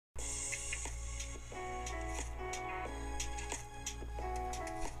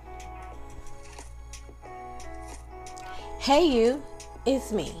Hey you,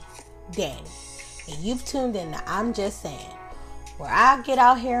 it's me, Danny, and you've tuned in to I'm Just Saying, where I get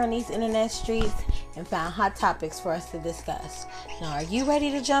out here on these internet streets and find hot topics for us to discuss. Now, are you ready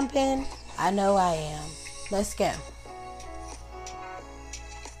to jump in? I know I am. Let's go.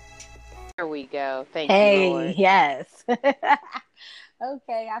 Here we go. Thank you, Hey, Lord. yes.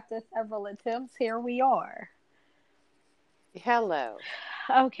 Okay, after several attempts, here we are. Hello.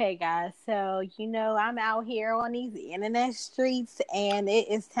 Okay, guys, so I'm out here on these internet streets, and it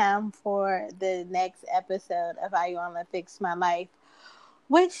is time for the next episode of I Wanna Fix My Life,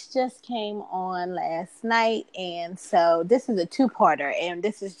 which just came on last night. And so this is a two-parter, and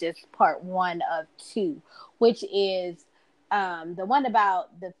this is just part one of two, which is the one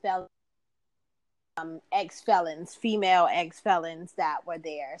about the ex-felons, female ex-felons that were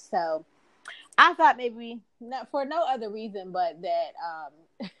there. So I thought maybe, not for no other reason but that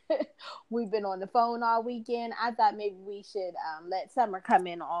we've been on the phone all weekend, I thought maybe we should let Summer come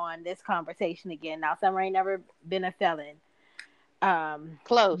in on this conversation again. Now, Summer ain't never been a felon.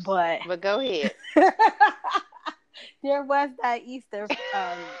 Close, But go ahead. there was that Easter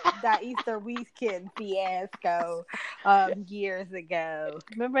weekend fiasco years ago.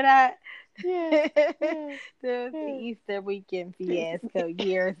 Remember that? Yeah. Yeah. There was the Easter weekend fiasco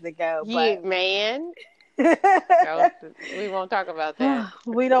years ago. You, But man. We won't talk about that.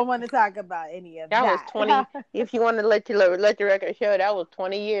 we don't want to talk about any of That was that. 20. If you want to let the record show, that was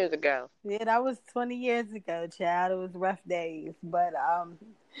 20 years ago. Yeah, that was 20 years ago, child. It was rough days. But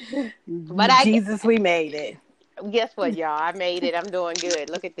Jesus, we made it. Guess what, y'all? I made it. I'm doing good.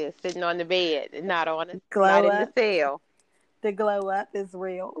 Look at this, sitting on the bed, not Glow in the up. cell. The glow up is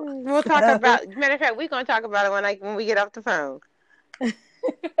real. We'll talk about. Matter of fact, we're gonna talk about it when we get off the phone.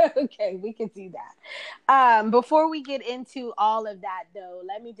 Okay, we can do that. Before we get into all of that, though,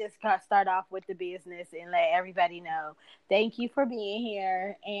 let me just start off with the business and let everybody know. Thank you for being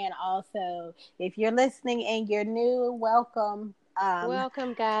here, and also, if you're listening and you're new, welcome.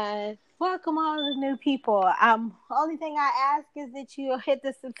 Welcome, guys. Welcome all the new people. Only thing I ask is that you hit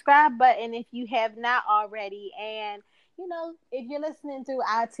the subscribe button if you have not already, and if you're listening through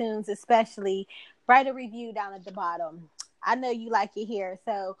iTunes, especially, write a review down at the bottom. I know you like it here,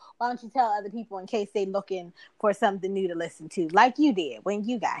 so why don't you tell other people in case they're looking for something new to listen to, like you did when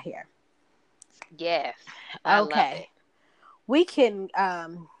you got here. Yes, I love it. We can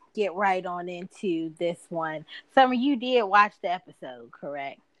get right on into this one. Summer, you did watch the episode,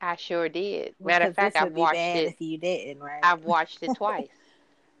 correct? I sure did. Matter of fact, I've watched it. If you didn't, right? I've watched it twice.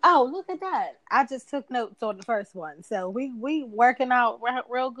 Oh, look at that! I just took notes on the first one, so we working out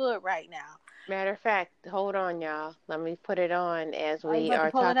real good right now. Matter of fact, hold on, y'all. Let me put it on as we are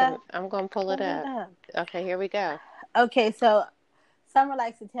talking. I'm going to pull it up. Okay, here we go. Okay, so Summer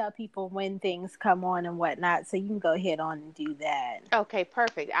likes to tell people when things come on and whatnot, so you can go ahead on and do that. Okay,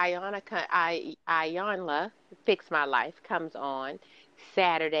 perfect. Iyanla Fix My Life comes on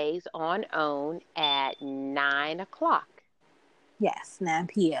Saturdays on OWN at 9 o'clock. Yes, 9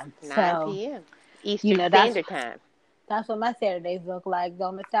 p.m. 9 p.m. Eastern Standard Time. That's what my Saturdays look like.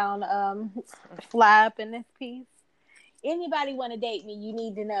 Don't it sound fly up in this piece? Anybody want to date me, you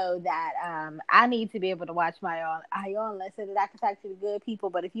need to know that I need to be able to watch my Iyanla so that I can talk to the good people.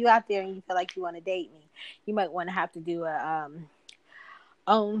 But if you out there and you feel like you want to date me, you might want to have to do a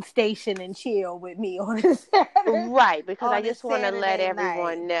own station and chill with me on this Saturday. Right, because I just want to let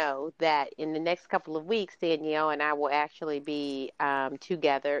everyone know that in the next couple of weeks, Danielle and I will actually be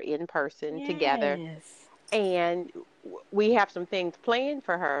together in person together. And we have some things planned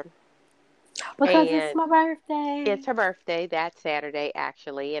for her. Because it's my birthday. It's her birthday that Saturday,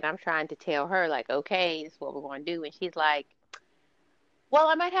 actually. And I'm trying to tell her, like, okay, this is what we're going to do. And she's like, well,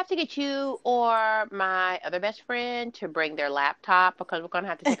 I might have to get you or my other best friend to bring their laptop because we're going to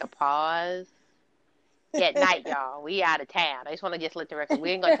have to take a pause. At night, y'all. We out of town. I just want to let the record. We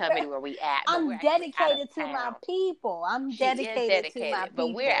ain't going to tell them anywhere we at. I'm dedicated to my people. She is dedicated to my people.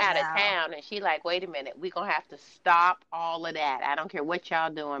 But we're out of town. And she like, wait a minute. We're going to have to stop all of that. I don't care what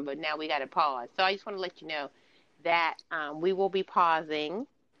y'all doing, but now we got to pause. So I just want to let you know that we will be pausing.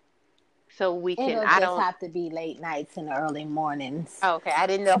 So we can. It'll just have to be late nights and early mornings. Okay, I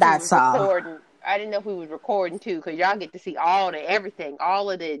didn't know if we was recording. I didn't know if we was recording too, because y'all get to see all of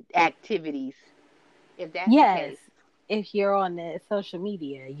the activities. If that's the case. If you're on the social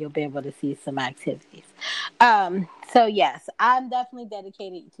media, you'll be able to see some activities. So yes, I'm definitely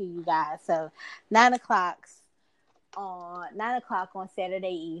dedicated to you guys. So 9 o'clock on Saturday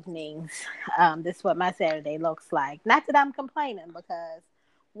evenings. This is what my Saturday looks like. Not that I'm complaining, because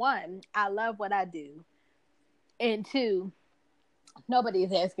one, I love what I do, and two,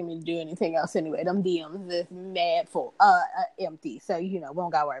 Nobody's asking me to do anything else anyway. Them DMs is mad full, empty. So we don't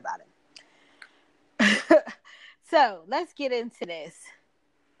gotta worry about it. So let's get into this.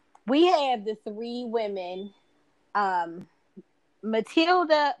 We have the three women,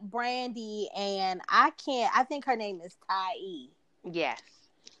 Matilda, Brandy, and I think her name is Tai. Yes.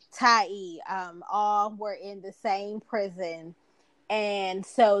 Tai. All were in the same prison, and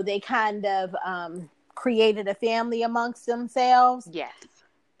so they kind of created a family amongst themselves. Yes.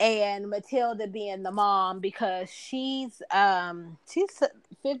 And Matilda being the mom because she's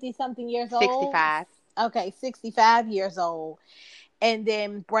 50 something years old. 65. Okay, 65 years old. And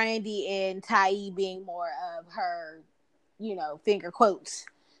then Brandy and Tai being more of her, finger quotes,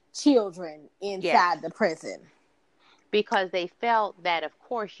 children inside the prison. Because they felt that, of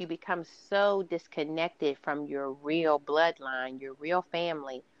course, you become so disconnected from your real bloodline, your real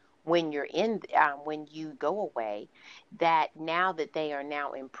family, when you go away, that now that they are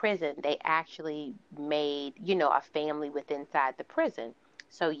now in prison, they actually made, a family inside the prison.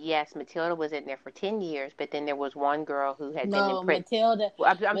 So yes, Matilda was in there for 10 years, but then there was one girl who had been in prison.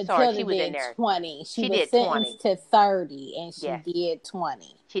 I'm sorry, she was in there 20. She was sentenced to 30, and she did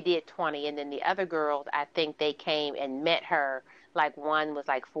 20. She did 20, and then the other girls, I think they came and met her. Like one was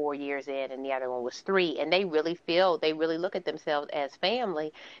like 4 years in, and the other one was 3, and they really look at themselves as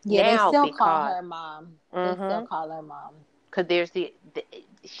family. Yeah, now they still call her mom. They still call her mom because there's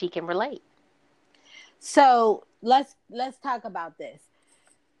she can relate. So let's talk about this.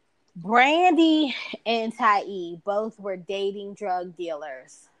 Brandy and Tai both were dating drug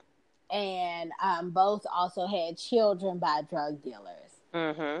dealers, and both also had children by drug dealers.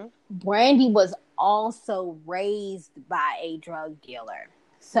 Mm-hmm. Brandy was also raised by a drug dealer.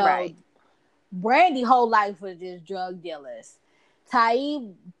 So Brandy's whole life was just drug dealers. Tai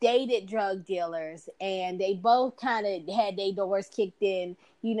dated drug dealers, and they both kind of had their doors kicked in.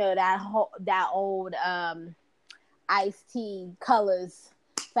 That old Ice-T Colors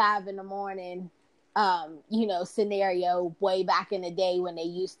 5 a.m. Scenario way back in the day when they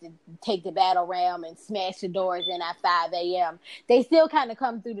used to take the battle ram and smash the doors in at 5 a.m. They still kind of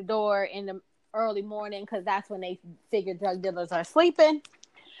come through the door in the early morning because that's when they figure drug dealers are sleeping.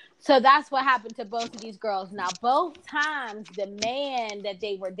 So that's what happened to both of these girls. Now, both times the man that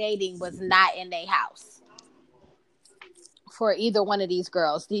they were dating was not in their house for either one of these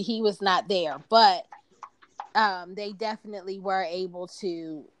girls. He was not there, but they definitely were able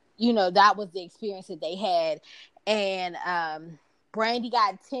to, that was the experience that they had. And Brandy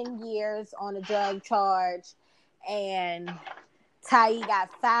got 10 years on a drug charge, and Tai got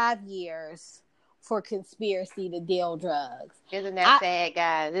 5 years for conspiracy to deal drugs. Isn't that sad,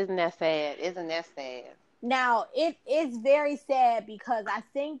 guys? Isn't that sad? Now, it is very sad because I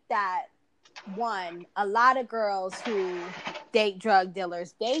think that, one, a lot of girls who date drug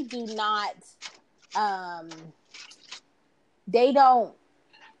dealers, they do not, they don't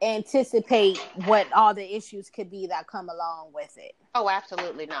anticipate what all the issues could be that come along with it. Oh,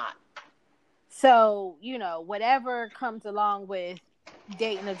 absolutely not. So, whatever comes along with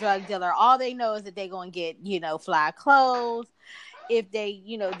dating a drug dealer, all they know is that they're going to get, fly clothes. If they,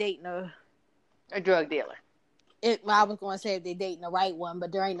 dating a drug dealer. I was going to say if they're dating the right one,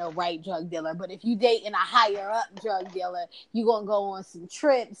 but there ain't no right drug dealer. But if you dating a higher up drug dealer, you're going to go on some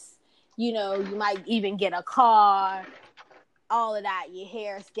trips. You might even get a car, all of that. Your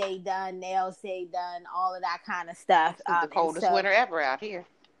hair stay done, nails stay done, all of that kind of stuff. It's the coldest winter ever out here.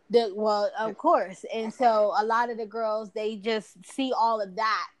 Of course. And so a lot of the girls, they just see all of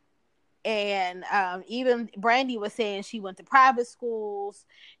that. And even Brandy was saying she went to private schools.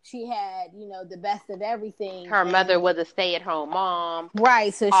 She had, the best of everything. Her mother was a stay-at-home mom.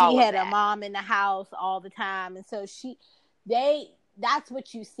 Right. So she had a mom in the house all the time. And so that's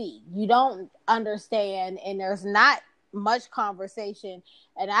what you see. You don't understand. And there's not much conversation.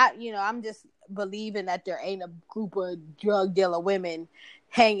 And I'm just believing that there ain't a group of drug dealer women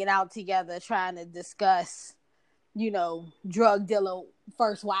hanging out together trying to discuss, drug dealer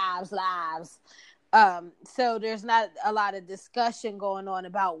first wives' lives. So there's not a lot of discussion going on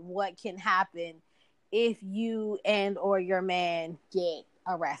about what can happen if you and or your man get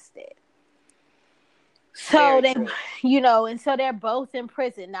arrested. So and so they're both in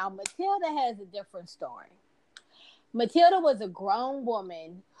prison. Now, Matilda has a different story. Matilda was a grown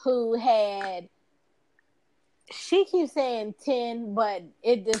woman who she keeps saying 10, but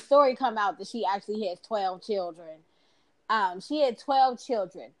the story come out that she actually has 12 children. She had 12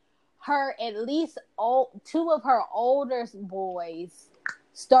 children. At least 2 of her older boys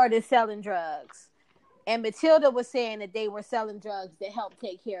started selling drugs. And Matilda was saying that they were selling drugs to help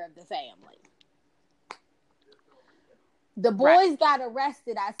take care of the family. The Right. boys got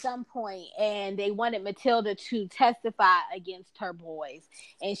arrested at some point, and they wanted Matilda to testify against her boys,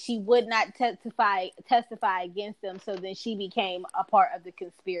 and she would not testify against them. So then she became a part of the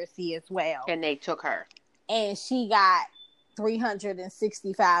conspiracy as well, And they took her. and she got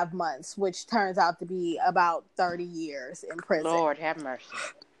 365 months, which turns out to be about 30 years in prison. Lord have mercy.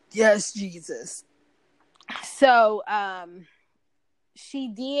 Yes, Jesus. So, she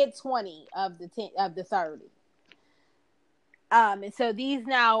did 20 of the 30. And so these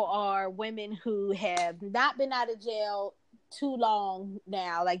now are women who have not been out of jail too long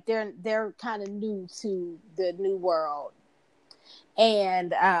now. Like they're kind of new to the new world.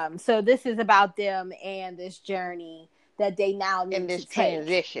 And so this is about them and this journey that they now need In this to take.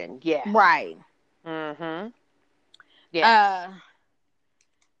 transition, yes. Right. Mm-hmm. Yes.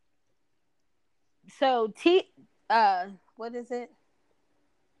 So what is it?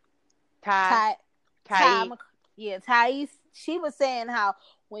 Ty. Yeah, Thais. She was saying how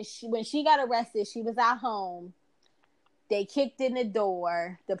when she got arrested, she was at home. They kicked in the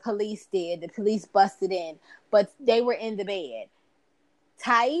door. The police did. The police busted in, but they were in the bed.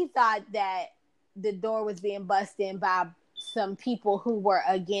 Thais thought that the door was being busted in by some people who were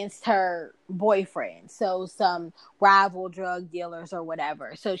against her boyfriend. So some rival drug dealers or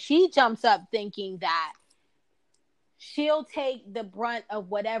whatever. So she jumps up thinking that she'll take the brunt of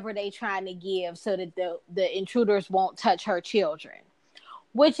whatever they trying to give so that the intruders won't touch her children,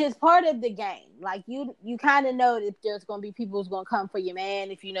 which is part of the game. Like you kind of know that there's going to be people who's going to come for your man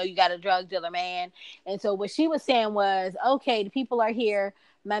if you know you got a drug dealer man. And so what she was saying was, okay, the people are here.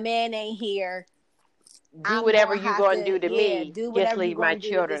 My man ain't here. Do whatever you're going to do to me. Just leave my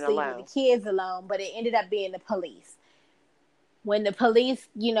children alone. Leave the kids alone. But it ended up being the police. When the police,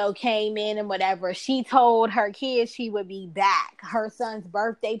 came in and whatever, she told her kids she would be back. Her son's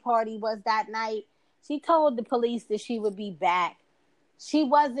birthday party was that night. She told the police that she would be back. She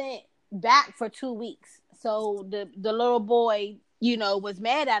wasn't back for 2 weeks. So the little boy, was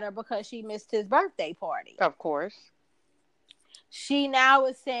mad at her because she missed his birthday party. Of course. She now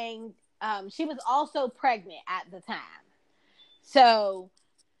is saying she was also pregnant at the time. So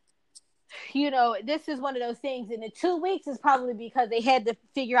this is one of those things. And the 2 weeks is probably because they had to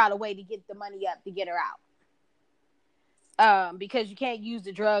figure out a way to get the money up to get her out. Because you can't use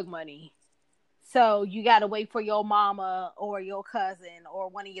the drug money. So you got to wait for your mama or your cousin or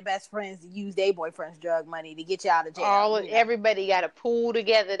one of your best friends to use their boyfriend's drug money to get you out of jail. Everybody got to pool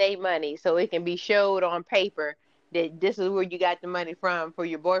together their money so it can be showed on paper that this is where you got the money from for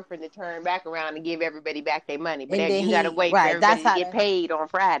your boyfriend to turn back around and give everybody back their money. But then you got to wait for everybody to get paid on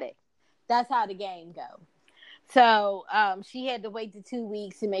Friday. That's how the game goes. So she had to wait the 2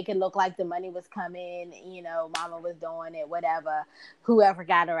 weeks to make it look like the money was coming. Mama was doing it, whatever. Whoever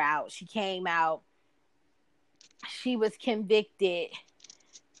got her out. She came out. She was convicted.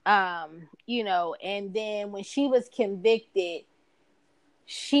 And then when she was convicted,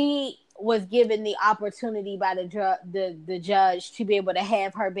 she was given the opportunity by the judge to be able to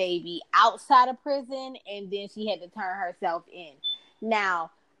have her baby outside of prison, and then she had to turn herself in.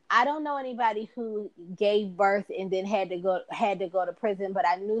 Now, I don't know anybody who gave birth and then had to go to prison, but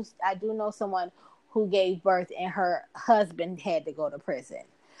I do know someone who gave birth and her husband had to go to prison.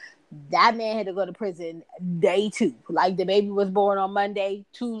 That man had to go to prison day 2. Like the baby was born on Monday,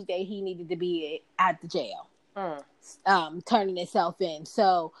 Tuesday he needed to be at the jail, turning himself in.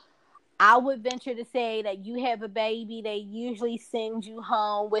 So I would venture to say that you have a baby, they usually send you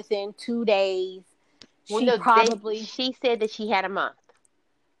home within 2 days. She said that she had a month.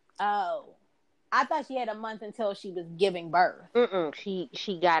 Oh, I thought she had a month until she was giving birth.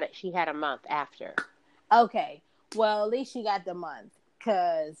 She got it. She had a month after. Okay, well at least she got the month,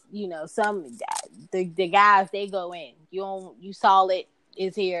 because some the guys, they go in. You saw it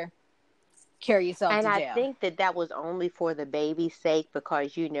is here. Carry yourself to jail. And I think that was only for the baby's sake,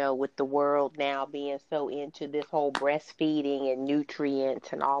 because with the world now being so into this whole breastfeeding and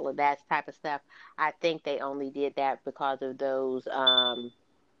nutrients and all of that type of stuff, I think they only did that because of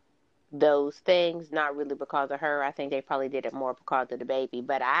those things, not really because of her. I think they probably did it more because of the baby.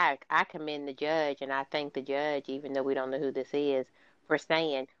 But I commend the judge, and I thank the judge, even though we don't know who this is, for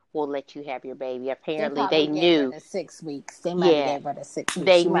saying, we'll let you have your baby. Apparently they knew. Gave her the 6 weeks. They might have gave her the 6 weeks.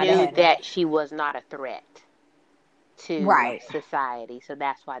 They knew that she was not a threat to society. So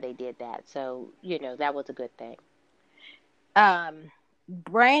that's why they did that. So, that was a good thing.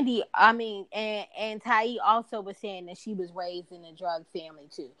 Brandy, and Tai also was saying that she was raised in a drug family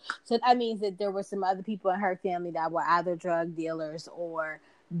too. So that means that there were some other people in her family that were either drug dealers or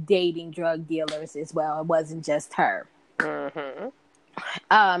dating drug dealers as well. It wasn't just her. Mm-hmm.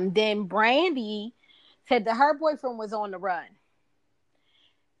 Then Brandy said that her boyfriend was on the run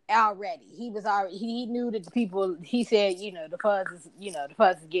already. He knew that the people, he said, the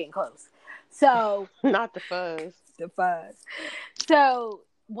fuzz is getting close. So Not the fuzz. the fuzz. So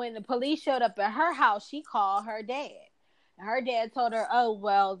when the police showed up at her house, she called her dad. And her dad told her, "Oh,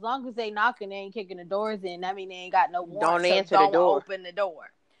 well, as long as they knocking, they ain't kicking the doors in. I mean, they ain't got no warrant, Don't so answer the don't door. open the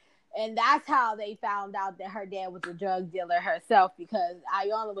door." And that's how they found out that her dad was a drug dealer herself, because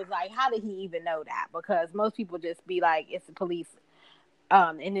Iyanla was like, how did he even know that? Because most people just be like, it's the police,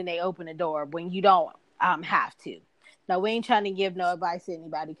 and then they open the door when you don't have to. Now, we ain't trying to give no advice to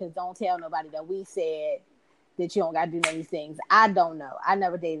anybody, because don't tell nobody that we said that you don't got to do none of these things. I don't know. I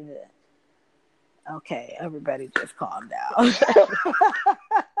never dated it. Okay, everybody just calm down.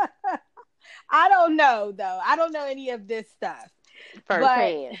 I don't know, though. I don't know any of this stuff.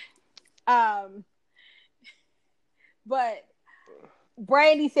 Firsthand. But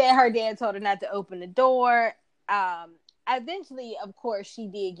Brandy said her dad told her not to open the door. Eventually, of course, she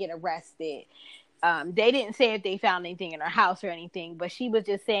did get arrested. They didn't say if they found anything in her house or anything, but she was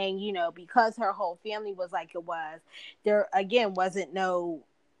just saying, because her whole family was like it was, there again wasn't no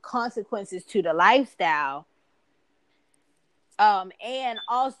consequences to the lifestyle. And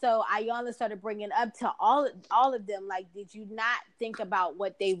also Iyanla started bringing up to all of them, like, did you not think about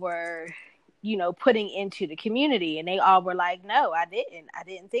what they were, putting into the community? And they all were like, no, I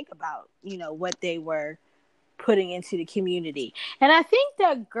didn't think about, what they were putting into the community. And I think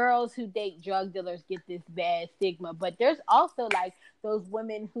that girls who date drug dealers get this bad stigma, but there's also like those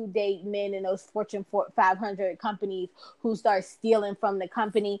women who date men in those Fortune 500 companies who start stealing from the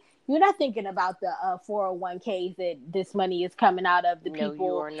company. You're not thinking about the 401ks that this money is coming out of, the No, people,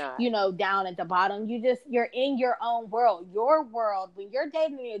 you are not. Down at the bottom. You're in your own world. Your world, when you're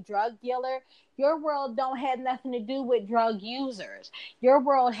dating a drug dealer, your world don't have nothing to do with drug users. Your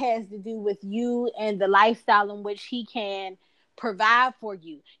world has to do with you and the lifestyle in which he can provide for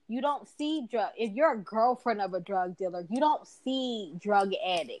you. You don't see if you're a girlfriend of a drug dealer, you don't see drug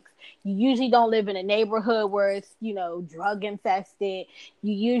addicts. You usually don't live in a neighborhood where it's, drug infested.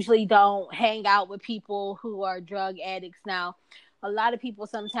 You usually don't hang out with people who are drug addicts. Now, a lot of people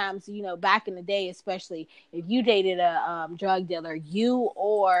sometimes, back in the day, especially if you dated a drug dealer, you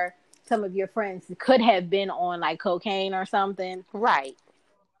or some of your friends could have been on like cocaine or something. Right.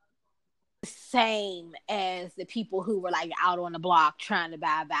 Same as the people who were like out on the block trying to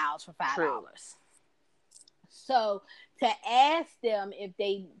buy vows for $5. True. So to ask them if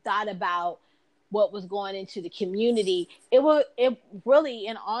they thought about what was going into the community, it really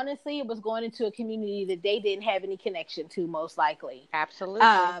and honestly, it was going into a community that they didn't have any connection to, most likely. Absolutely.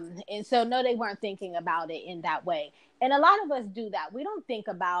 And so no, they weren't thinking about it in that way. And a lot of us do that. We don't think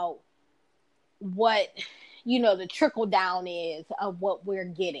about what, the trickle down is of what we're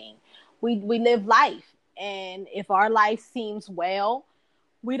getting. We live life, and if our life seems well,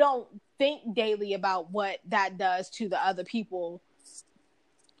 we don't think daily about what that does to the other people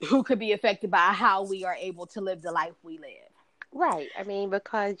who could be affected by how we are able to live the life we live. Right. I mean,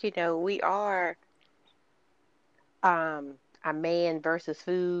 because, we are a man versus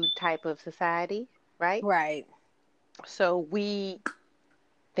food type of society, right? Right. So we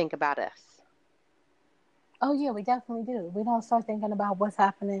think about us. Oh, yeah, we definitely do. We don't start thinking about what's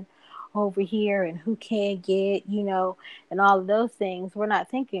happening over here and who can't get, and all of those things. We're not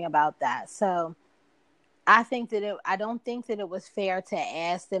thinking about that. So I don't think that it was fair to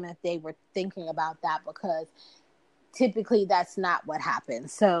ask them if they were thinking about that, because typically that's not what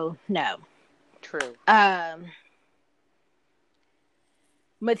happens. So no. True.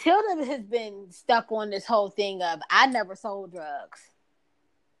 Matilda has been stuck on this whole thing of, I never sold drugs.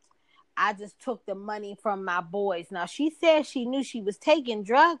 I just took the money from my boys. Now, she said she knew she was taking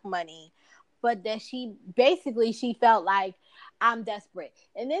drug money, but that she felt like, I'm desperate.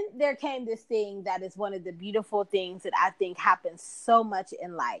 And then there came this thing that is one of the beautiful things that I think happens so much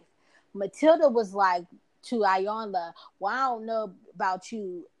in life. Matilda was like to Iyanla, well, I don't know about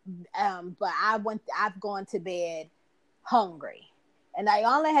you, but I've gone to bed hungry. And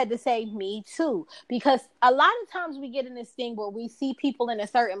Iyanla had to say, me too. Because a lot of times we get in this thing where we see people in a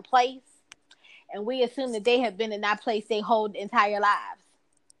certain place and we assume that they have been in that place their whole entire lives.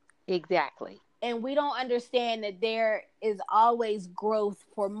 Exactly. And we don't understand that there is always growth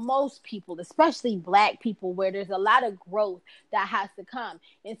for most people, especially Black people, where there's a lot of growth that has to come.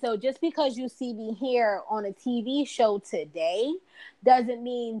 And so just because you see me here on a TV show today doesn't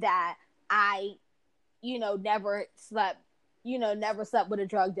mean that I, never slept with a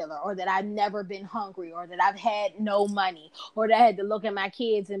drug dealer, or that I've never been hungry, or that I've had no money, or that I had to look at my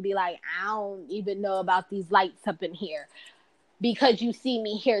kids and be like, I don't even know about these lights up in here, because you see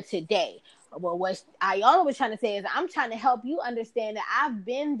me here today. Well, what Ayana was trying to say is, I'm trying to help you understand that I've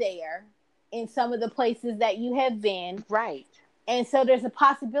been there in some of the places that you have been. Right. And so there's a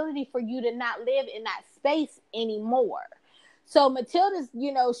possibility for you to not live in that space anymore. So Matilda's,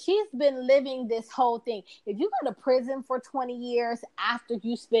 she's been living this whole thing. If you go to prison for 20 years after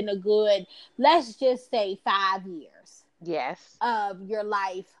you spend a good, let's just say 5 years. Yes. Of your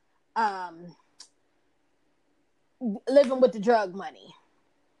life, living with the drug money.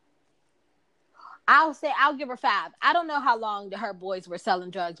 I'll give her 5. I don't know how long her boys were selling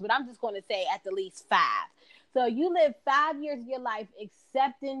drugs, but I'm just going to say at the least 5. So you live 5 years of your life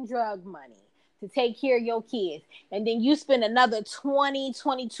accepting drug money to take care of your kids. And then you spend another 20,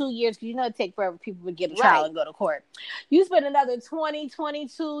 22 years, because it takes forever people to get a trial and go to court. You spend another 20,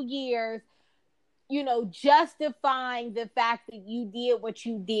 22 years, justifying the fact that you did what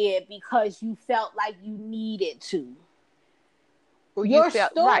you did because you felt like you needed to. Or your story,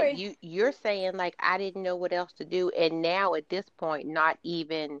 right. You're saying, like, I didn't know what else to do. And now at this point, not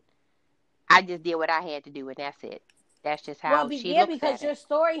even, I just did what I had to do, and that's it. That's just how she looks at it. Because your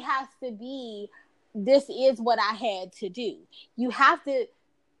story has to be, this is what I had to do. You have to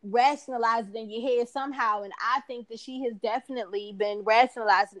rationalize it in your head somehow, and I think that she has definitely been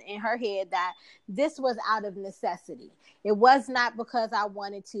rationalizing in her head that this was out of necessity. It was not because I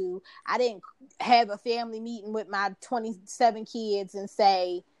wanted to. I didn't have a family meeting with my 27 kids and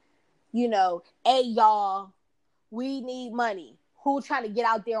say, hey, y'all, we need money. Who trying to get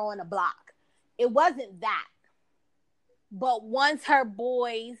out there on the block? It wasn't that. But once her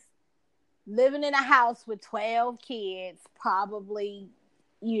boys living in a house with 12 kids, probably,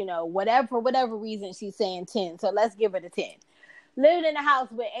 for whatever reason she's saying 10. So let's give it a 10. Living in a house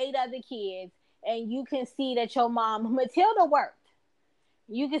with 8 other kids, and you can see that your mom, Matilda, worked.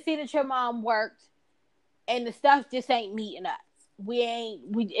 You can see that your mom worked, and the stuff just ain't meeting up. It ain't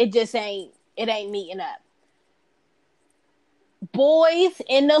meeting up. Boys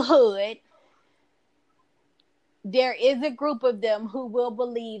in the hood, there is a group of them who will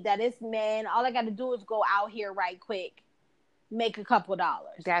believe that it's, man, all I got to do is go out here right quick, make a couple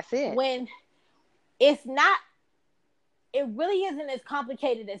dollars. That's it. When it's not, it really isn't as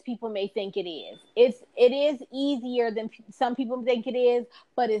complicated as people may think it is. It is easier than some people think it is,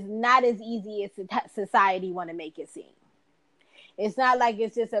 but it's not as easy as society want to make it seem. It's not like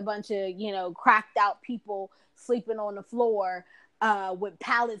it's just a bunch of, cracked out people sleeping on the floor with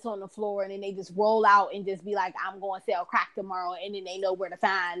pallets on the floor, and then they just roll out and just be like, I'm going to sell crack tomorrow, and then they know where to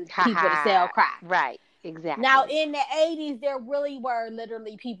find people to sell crack. Right, exactly. Now, in the 80s, there really were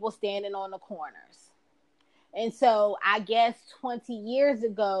literally people standing on the corners. And so I guess 20 years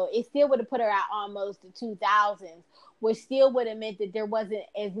ago, it still would have put her at almost the 2000s, which still would have meant that there wasn't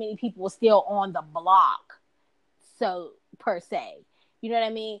as many people still on the block, so per se. You know what I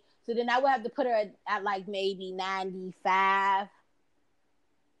mean? So then I would have to put her at like maybe 95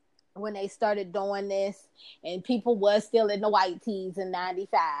 when they started doing this, and people was still in the white tees in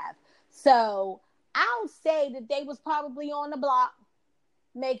 95. So I'll say that they was probably on the block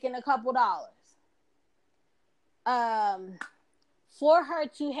making a couple dollars. For her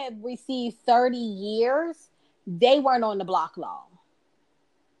to have received 30 years, they weren't on the block long.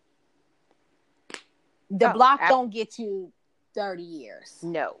 The block don't get you 30 years.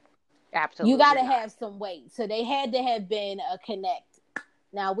 No, absolutely. You got to have some weight. So they had to have been a connect.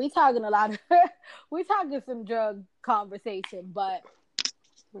 Now we talking we talking some drug conversation, but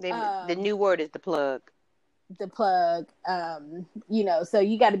the new word is the plug. The plug, so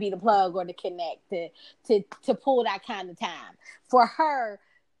you got to be the plug or the connect to pull that kind of time. For her,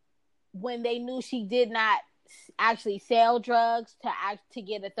 when they knew she did not actually sell drugs to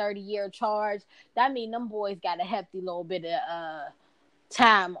get a 30-year charge, that mean them boys got a hefty little bit of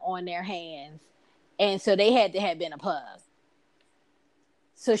time on their hands, and so they had to have been a plug.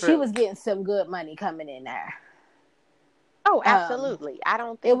 So True. She was getting some good money coming in there. Oh, absolutely. I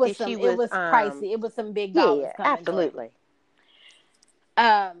don't think it was pricey. It was some big dollars coming. Absolutely.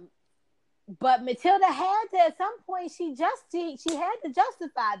 But Matilda had to, at some point, she had to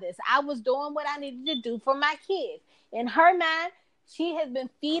justify this. I was doing what I needed to do for my kids. In her mind, she has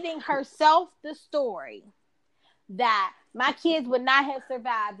been feeding herself the story that my kids would not have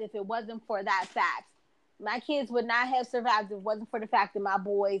survived if it wasn't for that fact. My kids would not have survived if it wasn't for the fact that my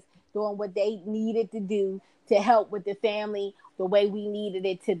boys doing what they needed to do to help with the family the way we needed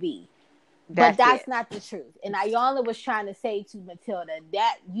it to be. But that's not the truth. And Ayala was trying to say to Matilda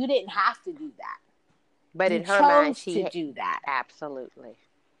that you didn't have to do that. But in her mind, she chose to do that. Absolutely.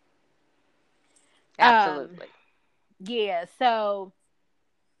 Absolutely. Yeah, so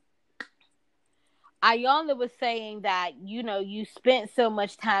Ayanna was saying that, you spent so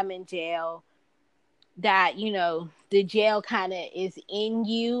much time in jail that, the jail kind of is in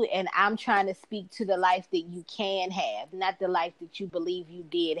you. And I'm trying to speak to the life that you can have, not the life that you believe you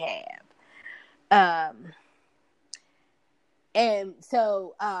did have. And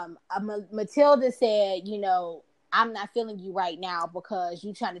so Matilda said, I'm not feeling you right now because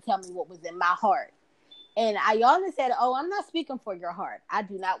you trying to tell me what was in my heart. And Ayanna said, oh, I'm not speaking for your heart. I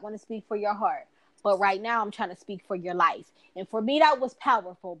do not want to speak for your heart. But right now I'm trying to speak for your life. And for me, that was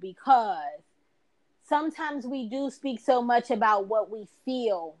powerful because sometimes we do speak so much about what we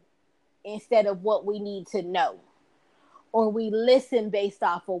feel instead of what we need to know. Or we listen based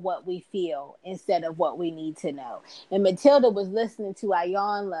off of what we feel instead of what we need to know. And Matilda was listening to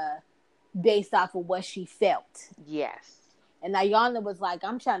Ayanna based off of what she felt. Yes. And Ayanna was like,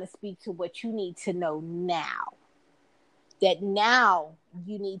 I'm trying to speak to what you need to know now. That now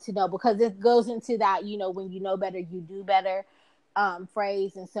you need to know, because it goes into that, when you know better, you do better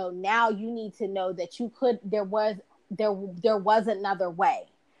phrase. And so now you need to know that there was another way,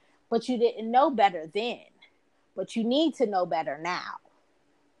 but you didn't know better then, but you need to know better now.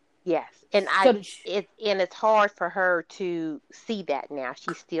 Yes. And it's hard for her to see that now.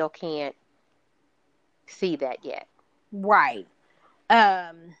 She still can't see that yet. Right.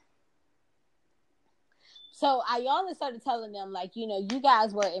 So Ayanna started telling them, like, you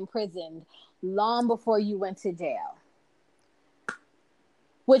guys were imprisoned long before you went to jail.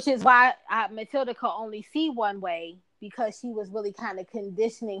 Which is why Matilda could only see one way, because she was really kind of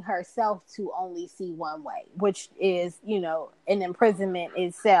conditioning herself to only see one way, which is, an imprisonment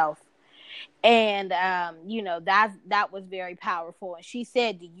itself. And, that was very powerful. And she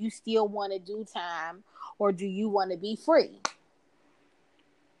said, do you still want to do time, or do you want to be free?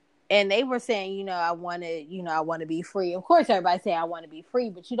 And they were saying, I want to be free. Of course, everybody say I want to be free,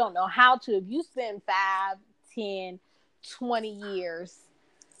 but you don't know how to. If you spend 5, 10, 20 years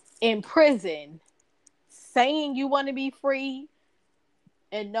in prison, saying you want to be free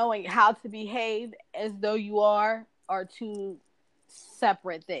and knowing how to behave as though you are two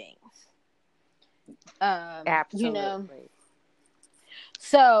separate things. Absolutely.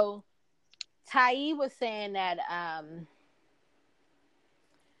 So Tai was saying that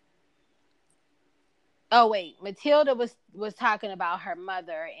Matilda was talking about her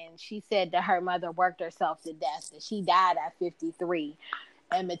mother, and she said that her mother worked herself to death, that she died at 53,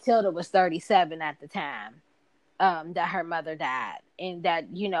 and Matilda was 37 at the time that her mother died. And that,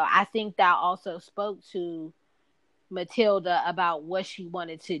 I think that also spoke to Matilda about what she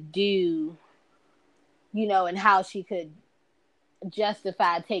wanted to do, and how she could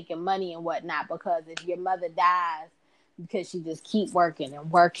justify taking money and whatnot, because if your mother dies because she just keep working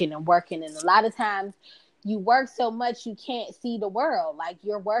and working and working, and a lot of times you work so much you can't see the world. Like,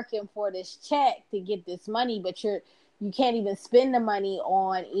 you're working for this check to get this money, but you can't even spend the money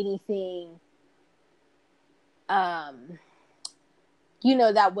on anything that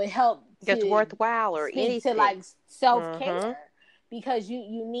would help just worthwhile or anything to like self-care. Because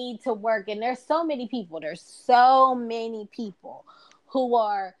you need to work. And there's so many people who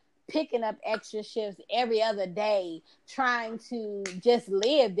are picking up extra shifts every other day trying to just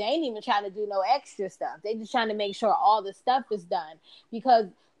live. They ain't even trying to do no extra stuff. They just trying to make sure all the stuff is done. Because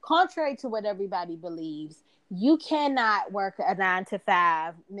contrary to what everybody believes, you cannot work a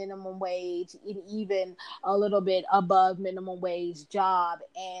 9-to-5 minimum wage, even a little bit above minimum wage job,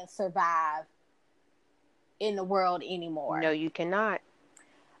 and survive in the world anymore. No, you cannot.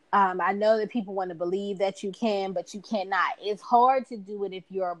 I know that people want to believe that you can, but you cannot. It's hard to do it if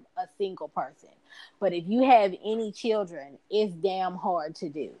you're a single person. But if you have any children, it's damn hard to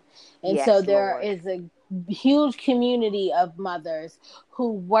do. And yes, so there Lord. is a huge community of mothers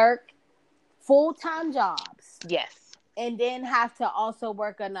who work full-time jobs. Yes. And then have to also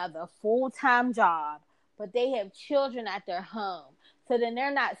work another full-time job, but they have children at their home. So then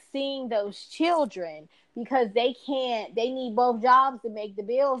they're not seeing those children because they need both jobs to make the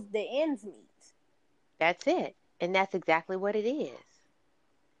bills, the ends meet. That's it. And that's exactly what it is.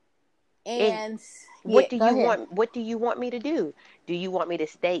 And what do you want me to do? Do you want me to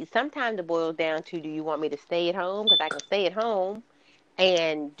stay? Sometimes it boils down to, do you want me to stay at home? Because I can stay at home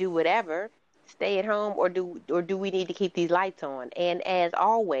and do whatever. Stay at home, or do we need to keep these lights on? And as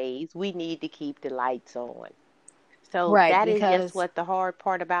always, we need to keep the lights on. So that is just what the hard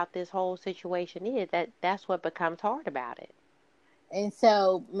part about this whole situation is. That's what becomes hard about it. And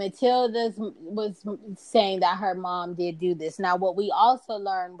so Matilda was saying that her mom did do this. Now, what we also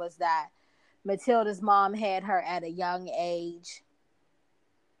learned was that Matilda's mom had her at a young age,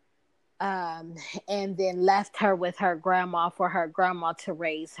 and then left her with her grandma for her grandma to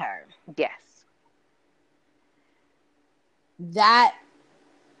raise her. Yes. that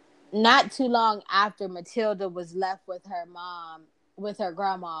not too long after Matilda was left with her mom, with her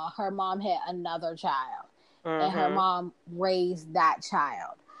grandma, her mom had another child. And her mom raised that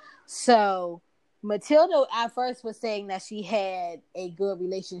child. So Matilda at first was saying that she had a good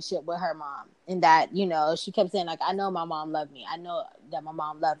relationship with her mom, and that, you know, she kept saying, like, I know my mom loved me. I know that my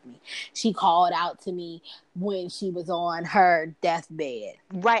mom loved me. She called out to me when she was on her deathbed.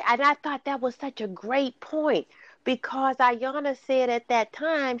 Right. And I thought that was such a great point, because Ayanna said at that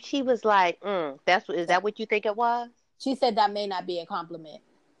time, she was like, is that what you think it was? She said that may not be a compliment.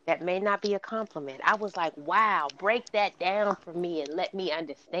 That may not be a compliment. I was like, wow, break that down for me and let me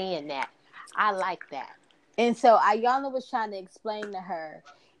understand that. I like that. And so Ayanna was trying to explain to her,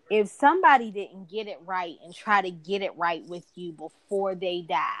 if somebody didn't get it right and try to get it right with you before they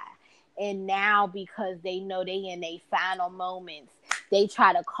die, and now because they know they in their final moments, they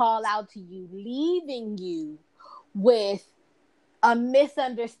try to call out to you, leaving you with a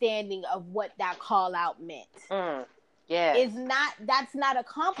misunderstanding of what that call out meant. Yeah. That's not a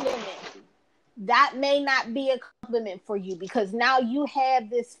compliment. That may not be a compliment for you, because now you have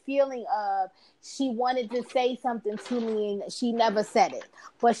this feeling of, she wanted to say something to me and she never said it,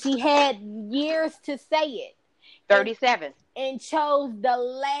 but she had years to say it. 37. And chose the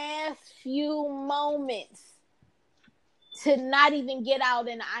last few moments to not even get out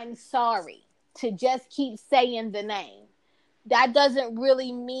and I'm sorry, to just keep saying the name. That doesn't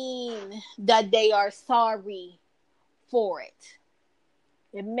really mean that they are sorry for it.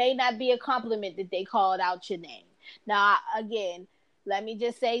 It may not be a compliment that they called out your name. Now, again, let me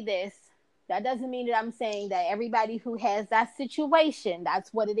just say this. That doesn't mean that I'm saying that everybody who has that situation,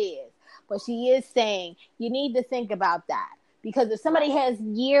 that's what it is. But she is saying you need to think about that. Because if somebody has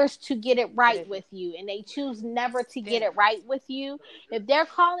years to get it right with you and they choose never to get it right with you, if they're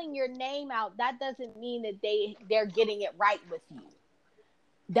calling your name out, that doesn't mean that they're getting it right with you.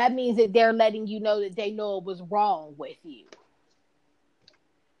 That means that they're letting you know that they know it was wrong with you.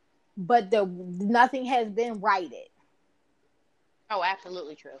 But nothing has been righted. Oh,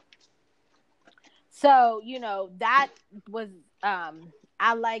 absolutely true. So, you know, that was,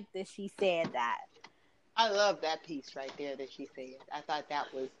 I like that she said that. I love that piece right there that she said. I thought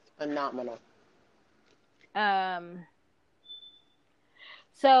that was phenomenal.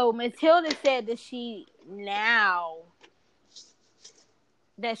 So Matilda said that she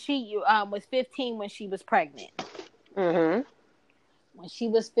was 15 when she was pregnant. Mm-hmm. When she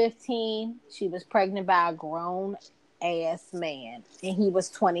was 15, she was pregnant by a grown ass man, and he was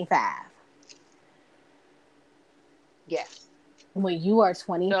 25. Yes. When you are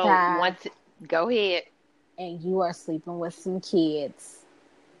 25, go ahead, and you are sleeping with some kids,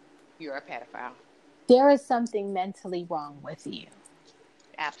 you're a pedophile. There is something mentally wrong with you.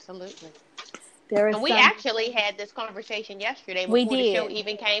 Absolutely. And we actually had this conversation yesterday before the show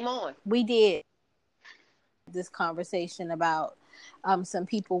even came on. We did this conversation about some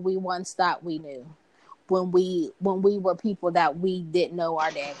people we once thought we knew when we were people that we didn't know our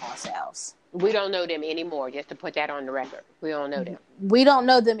daggone selves. We don't know them anymore, just to put that on the record. We don't know them. We don't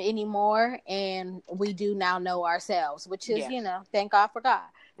know them anymore, and we do now know ourselves, which is, you know, thank God for God.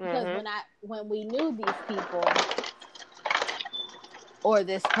 Because when we knew these people or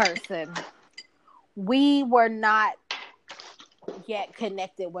this person, we were not yet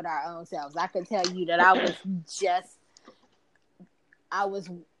connected with our own selves. I can tell you that I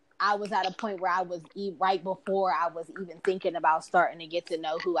was at a point where I was right before I was even thinking about starting to get to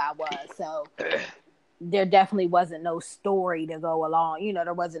know who I was. So there definitely wasn't no story to go along. You know,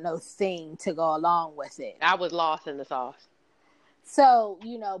 there wasn't no thing to go along with it. I was lost in the sauce. So,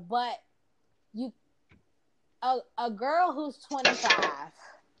 you know, but a girl who's 25,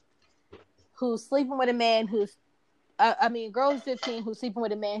 who's sleeping with a man who's, a girl who's 15 who's sleeping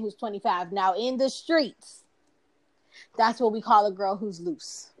with a man who's 25. Now, in the streets, that's what we call a girl who's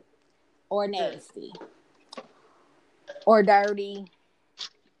loose or nasty or dirty.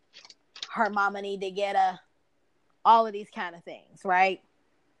 Her mama need to get all of these kind of things, right?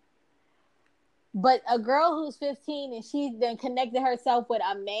 But a girl who's 15 and she's then connected herself with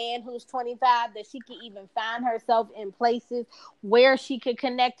a man who's 25, that she can even find herself in places where she could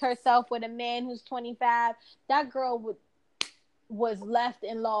connect herself with a man who's 25. That girl was left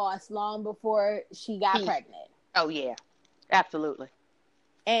and lost long before she got pregnant. Oh, yeah. Absolutely.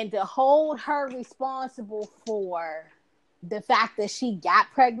 And to hold her responsible for the fact that she got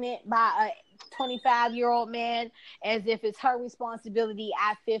pregnant by a 25-year-old man, as if it's her responsibility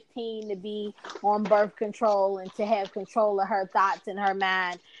at 15 to be on birth control and to have control of her thoughts and her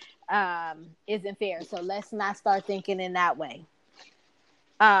mind, isn't fair. So let's not start thinking in that way.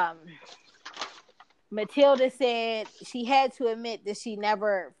 Matilda said she had to admit that she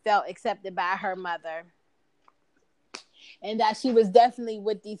never felt accepted by her mother, and that she was definitely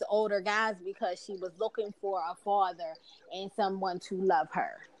with these older guys because she was looking for a father and someone to love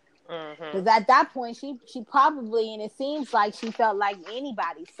her. Mm-hmm. Because at that point, she probably, and it seems like she felt like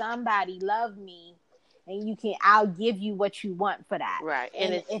anybody, somebody loved me, and I'll give you what you want for that. Right.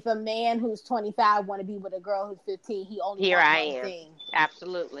 And And it's if a man who's 25 want to be with a girl who's 15, he only here want I one am. thing.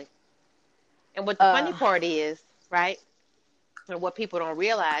 Absolutely. And what the funny Uh, part is, right? And what people don't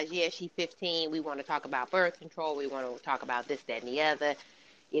realize, yeah, she's 15. We want to talk about birth control. We want to talk about this, that, and the other.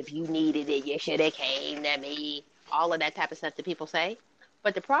 If you needed it, you should have came to me. All of that type of stuff that people say.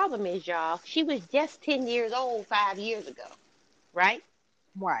 But the problem is, y'all, she was just 10 years old 5 years ago, right?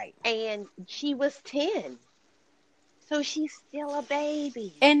 right. And she was 10. So she's still a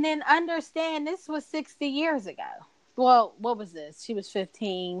baby. And then understand this was 60 years ago. Well, what was this? She was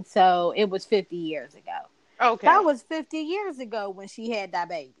 15, so it was 50 years ago. Okay. That was 50 years ago when she had that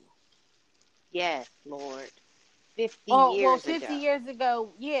baby. Yes, Lord. 50 Oh, well, years 50 ago. years ago,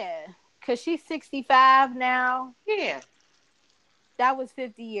 yeah. Because she's 65 now. Yeah. That was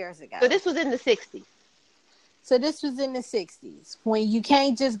 50 years ago. So this was in the 60s. So this was in the 60s. When you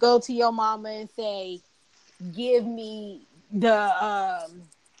can't just go to your mama and say, give me the,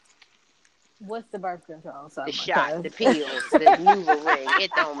 what's the birth control? The shot, the pills, the NuvaRing.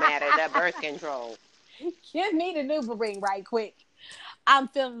 It don't matter. The birth control. Give me the NuvaRing right quick. I'm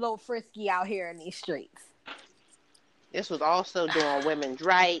feeling a little frisky out here in these streets. This was also doing women's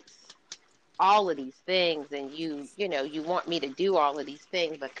rights, all of these things, and you want me to do all of these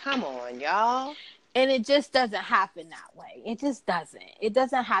things, but come on, y'all. And it just doesn't happen that way. It just doesn't. It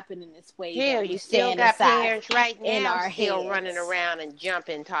doesn't happen in this way. Hell, you still got parents right now still running around and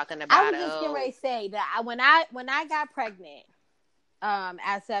jumping, talking about. I was just getting ready to say that when I got pregnant,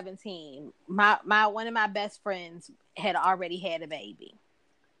 at 17, my one of my best friends had already had a baby.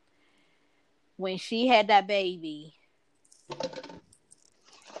 When she had that baby,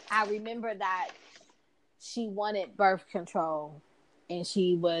 I remember that she wanted birth control and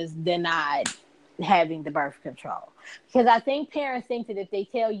she was denied having the birth control. Because I think parents think that if they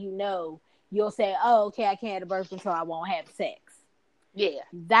tell you no, you'll say, oh, okay, I can't have the birth control, I won't have sex. Yeah.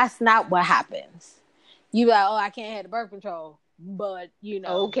 That's not what happens. You like, oh, I can't have the birth control, but,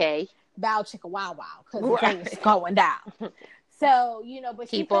 okay, bow chicka wow wow, because the thing's going down. So, but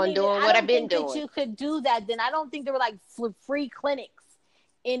keep on doing what I've been doing. That you could do that. Then I don't think there were like free clinics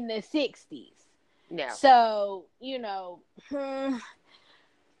in the 60s. No. So,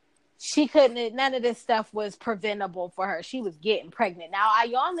 she couldn't, none of this stuff was preventable for her. She was getting pregnant. Now,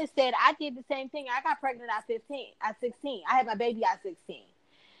 Ayana said I did the same thing. I got pregnant at 16. I had my baby at 16.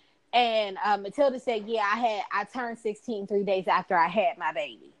 And Matilda said, yeah, I turned 16 3 days after I had my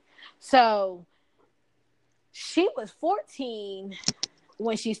baby. So she was 14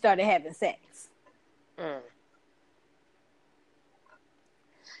 when she started having sex.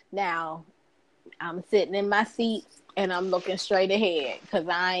 Now, I'm sitting in my seat and I'm looking straight ahead because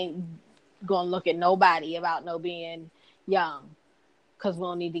I ain't going to look at nobody about no being young because we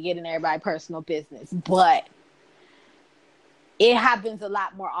don't need to get in everybody's personal business. But it happens a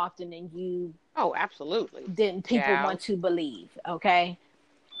lot more often than you... Oh, absolutely. Than people want to believe, okay?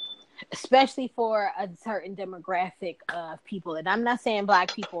 Especially for a certain demographic of people. And I'm not saying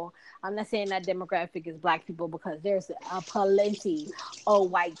black people. I'm not saying that demographic is black people because there's a plenty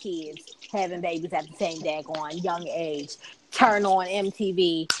of white kids having babies at the same daggone young age. Turn on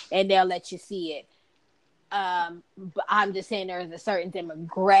MTV and they'll let you see it. But I'm just saying there's a certain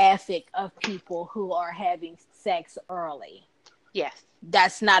demographic of people who are having sex early. Yes.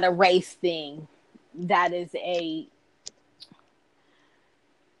 That's not a race thing. That is a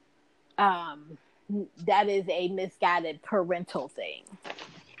misguided parental thing.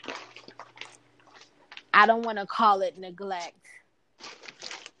 I don't want to call it neglect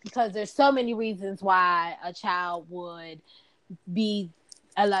because there's so many reasons why a child would be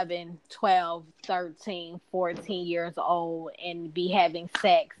 11, 12, 13, 14 years old and be having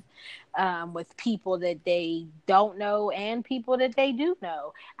sex with people that they don't know and people that they do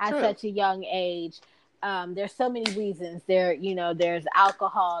know at such a young age. There's so many reasons. There's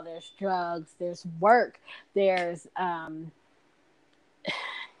alcohol, there's drugs, there's work, there's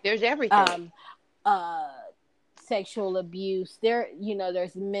everything. Sexual abuse.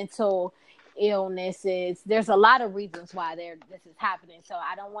 There's mental illnesses. There's a lot of reasons why this is happening. So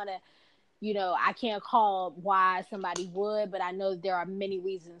I don't want to, I can't call why somebody would, but I know there are many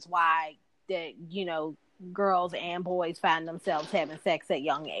reasons why that, girls and boys find themselves having sex at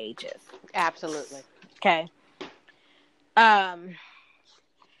young ages. Absolutely. Okay.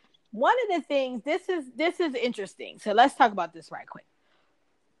 one of the things, this is interesting. So let's talk about this right quick.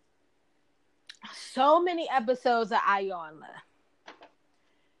 So many episodes of Ayanla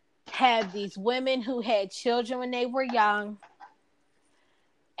have these women who had children when they were young,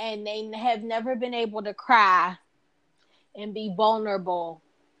 and they have never been able to cry and be vulnerable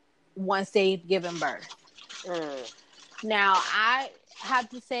once they've given birth. Now, I have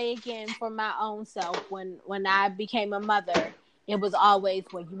to say again for my own self, when I became a mother, it was always,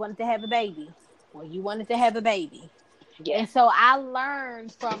 well, you wanted to have a baby. Well, you wanted to have a baby. Yeah. And so I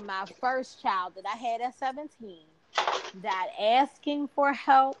learned from my first child that I had at 17 that asking for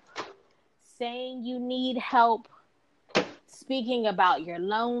help, saying you need help, speaking about your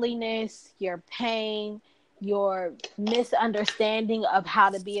loneliness, your pain, your misunderstanding of how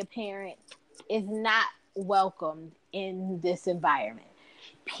to be a parent is not welcomed in this environment.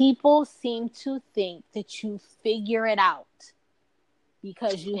 People seem to think that you figure it out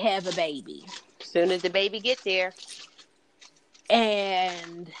because you have a baby. As soon as the baby gets there.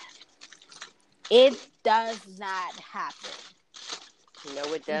 And it does not happen.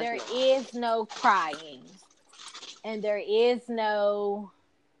 No, it doesn't. There is no crying. And there is no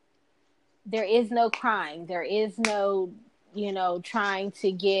crying. There is no, trying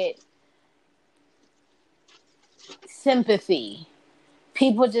to get sympathy.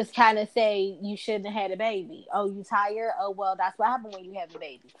 People just kind of say you shouldn't have had a baby. Oh, you tired? Oh, well, that's what happened when you have a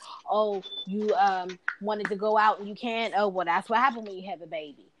baby. Oh, you wanted to go out and you can't? Oh, well, that's what happened when you have a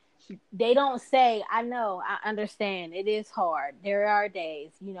baby. They don't say, I know, I understand. It is hard. There are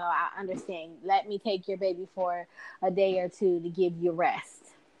days, I understand. Let me take your baby for a day or two to give you rest.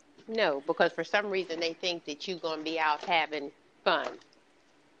 No, because for some reason they think that you're going to be out having fun.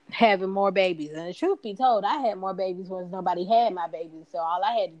 Having more babies. And the truth be told, I had more babies when nobody had my babies. So all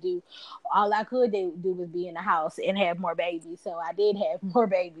I could do was be in the house and have more babies. So I did have more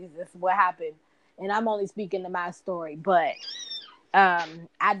babies. That's what happened. And I'm only speaking to my story. But I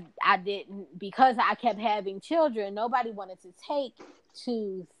didn't, because I kept having children, nobody wanted to take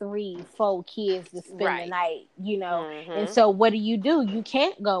 2, 3, 4 kids to spend the night, Mm-hmm. And so what do? You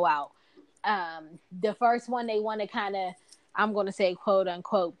can't go out. The first one, they want to kind of, I'm going to say, quote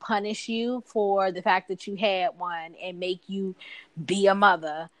unquote, punish you for the fact that you had one and make you be a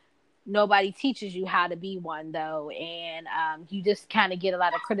mother. Nobody teaches you how to be one, though. And you just kind of get a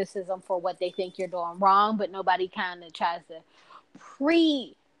lot of criticism for what they think you're doing wrong, but nobody kind of tries to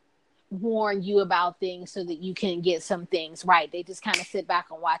pre-warn you about things so that you can get some things right. They just kind of sit back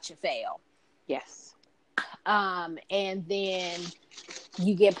and watch you fail. Yes. And then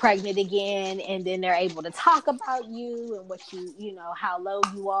you get pregnant again, and then they're able to talk about you and what how low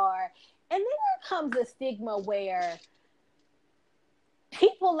you are. And then there comes a stigma where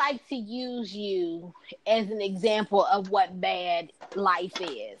people like to use you as an example of what bad life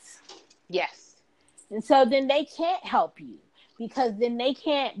is. Yes. And so then they can't help you, because then they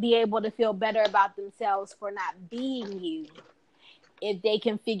can't be able to feel better about themselves for not being you if they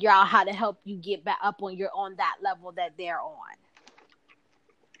can figure out how to help you get back up on that level that they're on.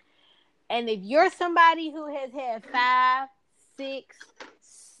 And if you're somebody who has had 5, 6,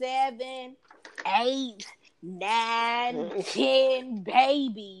 7, 8, 9, 10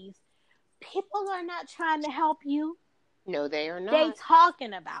 babies, people are not trying to help you. No, they are not. They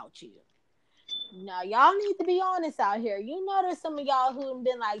talking about you. Now, y'all need to be honest out here. There's some of y'all who have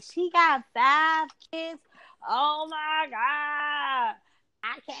been like, she got 5 kids. Oh my God.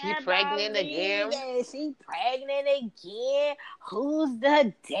 I can't She pregnant again. She pregnant again. Who's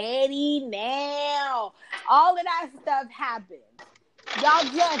the daddy now? All of that stuff happens. Y'all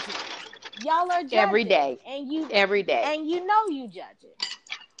judging. Y'all are judging. Every day. Every day. And you judging.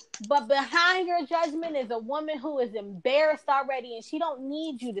 But behind your judgment is a woman who is embarrassed already, and she don't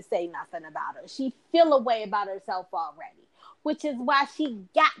need you to say nothing about her. She feel a way about herself already, which is why she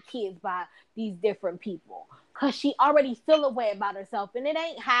got kids by these different people, because she already feel a way about herself, and it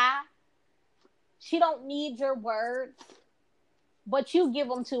ain't high. She don't need your words, but you give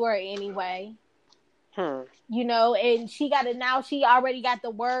them to her anyway. And she already got the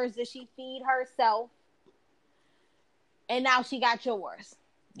words that she feed herself, and now she got yours.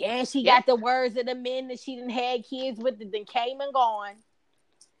 Yeah, she got the words of the men that she done had kids with that then came and gone.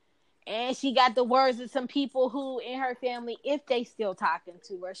 And she got the words of some people who in her family, if they still talking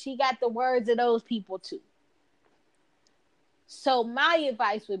to her, she got the words of those people too. So my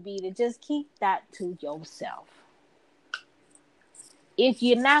advice would be to just keep that to yourself. If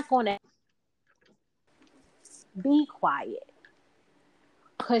you're not going to, be quiet.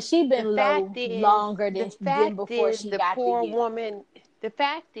 Because she been longer than before she got to you. Woman. The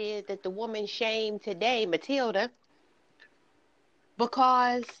fact is that the woman shamed today, Matilda,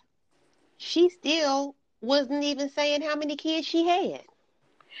 because she still wasn't even saying how many kids she had.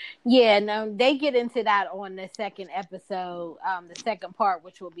 Yeah, no, they get into that on the second episode, the second part,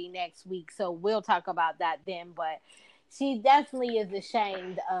 which will be next week. So we'll talk about that then. But she definitely is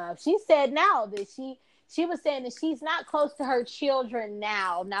ashamed of. She said now that she was saying that she's not close to her children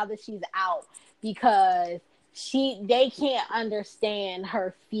now that she's out, because they can't understand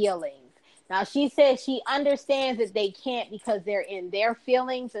her feelings. Now she says she understands that they can't because they're in their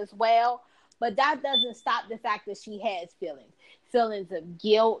feelings as well, but that doesn't stop the fact that she has feelings of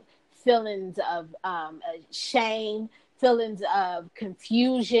guilt, feelings of shame, feelings of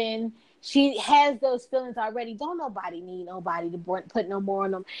confusion. She has those feelings already. Don't nobody need nobody to put no more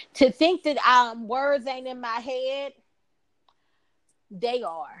on them. To think that words ain't in my head, they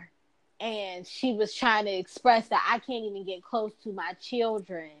are. And she was trying to express that I can't even get close to my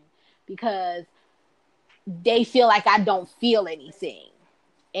children because they feel like I don't feel anything.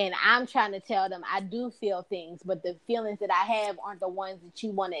 And I'm trying to tell them I do feel things, but the feelings that I have aren't the ones that you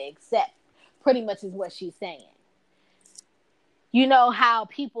want to accept. Pretty much is what she's saying. You know how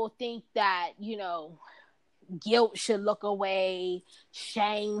people think that, guilt should look away,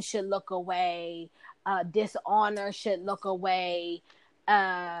 shame should look away, dishonor should look away,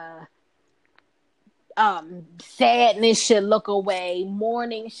 sadness should look away,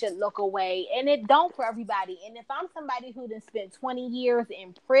 mourning should look away, and it don't for everybody. And if I'm somebody who done spent 20 years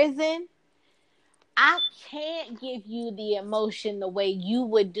in prison, I can't give you the emotion the way you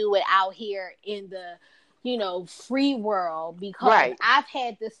would do it out here in the, free world, because Right. I've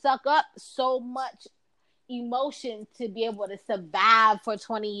had to suck up so much emotion to be able to survive for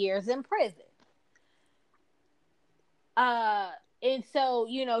 20 years in prison. And so,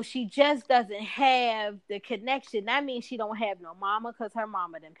 she just doesn't have the connection. That means she don't have no mama, because her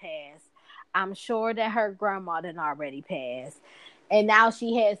mama done passed. I'm sure that her grandma done already passed. And now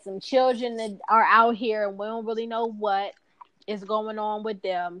she has some children that are out here, and we don't really know what is going on with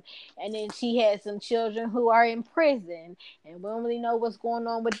them. And then she has some children who are in prison, and we don't really know what's going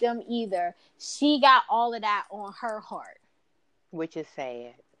on with them either. She got all of that on her heart. Which is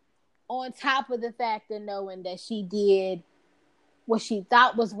sad. On top of the fact of knowing that she did what she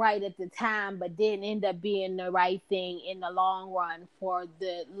thought was right at the time, but didn't end up being the right thing in the long run for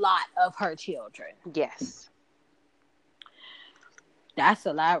the lot of her children. Yes. That's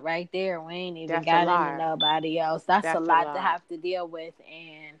a lot right there. We ain't even got into nobody else. That's a lot to have to deal with.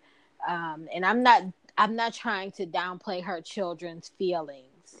 And I'm not trying to downplay her children's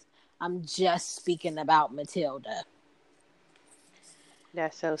feelings. I'm just speaking about Matilda.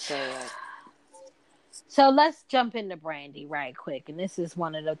 That's so sad. So let's jump into Brandy right quick. And this is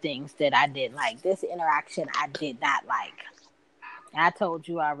one of the things that I didn't like. This interaction I did not like. I told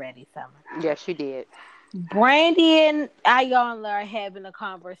you already, Summer. Yes, you did. Brandy and Iyanla are having a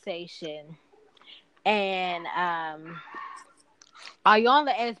conversation. And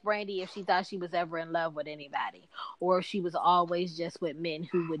Iyanla asked Brandy if she thought she was ever in love with anybody, or if she was always just with men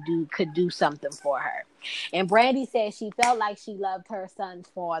who could do something for her. And Brandy said she felt like she loved her son's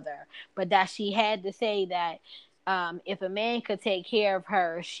father, but that she had to say that if a man could take care of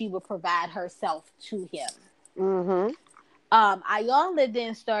her, she would provide herself to him. Mm-hmm. Iyanla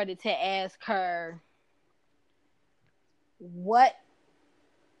then started to ask her what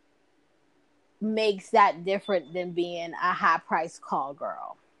makes that different than being a high-priced call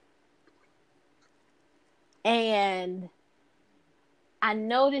girl. And I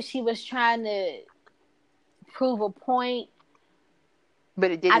noticed she was trying to prove a point,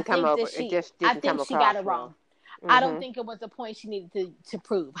 but it didn't come over. It just didn't come across. I think she got it wrong. Mm-hmm. I don't think it was a point she needed to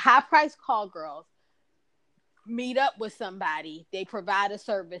prove. High-priced call girls meet up with somebody, they provide a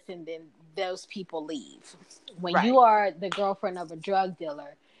service, and then those people leave. When you are the girlfriend of a drug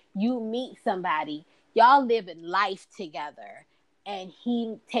dealer, you meet somebody, y'all live in life together, and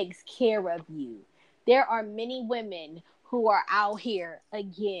he takes care of you. There are many women who are out here,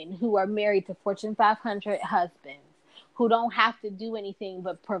 again, who are married to Fortune 500 husbands, who don't have to do anything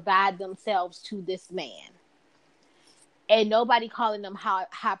but provide themselves to this man. And nobody calling them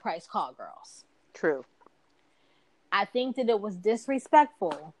high-priced call girls. True. I think that it was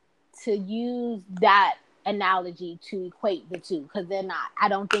disrespectful to use that analogy to equate the two, because they're not. I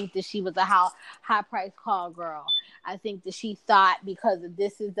don't think that she was a high price call girl. I think that she thought because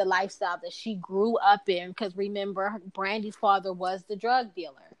this is the lifestyle that she grew up in, because remember, Brandy's father was the drug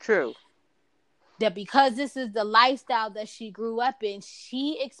dealer. True. That because this is the lifestyle that she grew up in,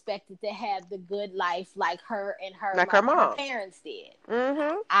 she expected to have the good life like her and her mom. Her parents did.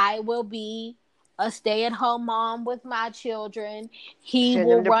 Mm-hmm. I will be a stay-at-home mom with my children. He Send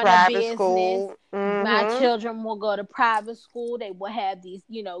will them to run a private business. school. My Mm-hmm. children will go to private school. They will have these,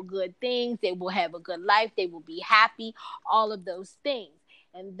 good things. They will have a good life. They will be happy. All of those things.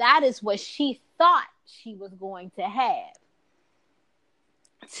 And that is what she thought she was going to have.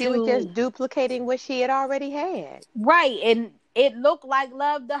 She was To just duplicating what she had already had. Right, and it looked like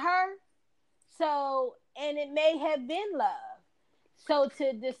love to her. So, and it may have been love. So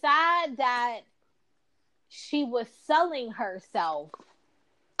to decide that she was selling herself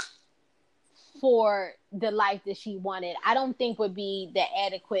for the life that she wanted, I don't think would be the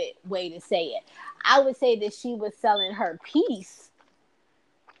adequate way to say it. I would say that she was selling her peace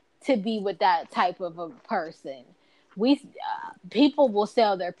to be with that type of a person. People will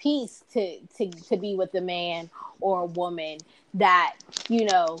sell their peace to be with a man or a woman that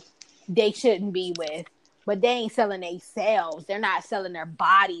they shouldn't be with, but they ain't selling themselves. They're not selling their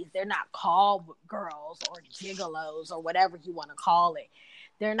bodies. They're not called girls or gigolos or whatever you want to call it.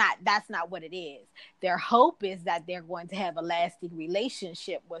 They're not. That's not what it is. Their hope is that they're going to have a lasting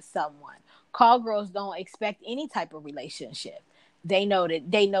relationship with someone. Call girls don't expect any type of relationship. They know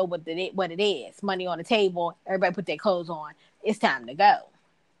what it is. Money on the table. Everybody put their clothes on. It's time to go.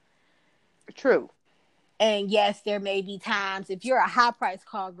 True. And yes, there may be times if you're a high price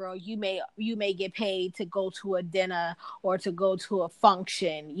call girl, you may get paid to go to a dinner or to go to a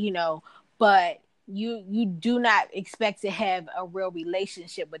function, but you do not expect to have a real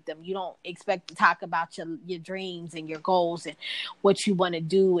relationship with them. You don't expect to talk about your dreams and your goals and what you want to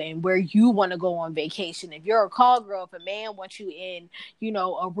do and where you want to go on vacation. If you're a call girl, if a man wants you in,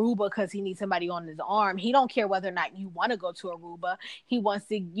 Aruba because he needs somebody on his arm, he don't care whether or not you want to go to Aruba. He wants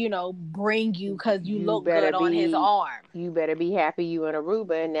to, bring you because you look good on his arm. You better be happy you in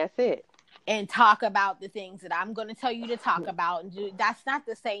Aruba, and that's it. And talk about the things that I'm going to tell you to talk about, and that's not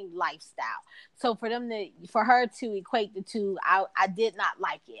the same lifestyle. So for her to equate the two, I did not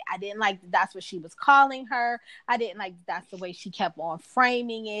like it. I didn't like that's what she was calling her. I didn't like that's the way she kept on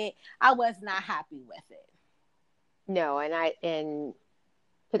framing it. I was not happy with it. No,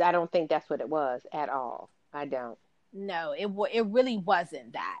 because I don't think that's what it was at all. I don't. No, it really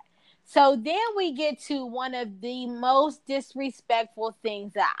wasn't that. So then we get to one of the most disrespectful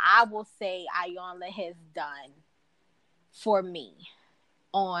things that I will say Iyanla has done for me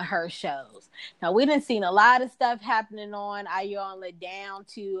on her shows. Now, we done seen a lot of stuff happening on Iyanla, down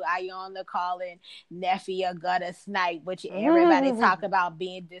to Iyanla calling Neffy a gutter snipe, which everybody talk about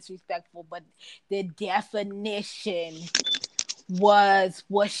being disrespectful, but the definition was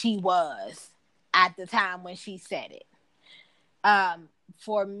what she was at the time when she said it.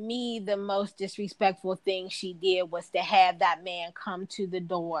 For me, the most disrespectful thing she did was to have that man come to the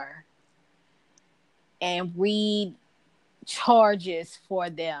door and read charges for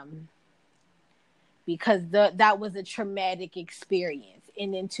them, because that was a traumatic experience.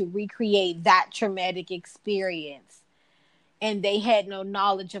 And then to recreate that traumatic experience, and they had no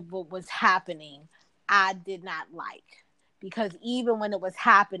knowledge of what was happening, I did not like. Because even when it was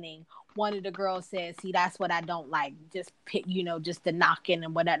happening, one of the girls says, see, that's what I don't like. Just the knocking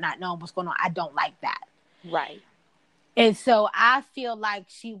and whatnot, not knowing what's going on. I don't like that. Right. And so I feel like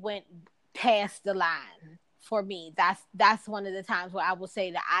she went past the line for me. That's one of the times where I will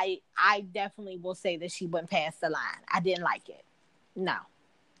say that I definitely will say that she went past the line. I didn't like it. No.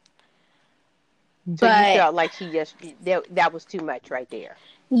 So you felt like she just, that was too much right there.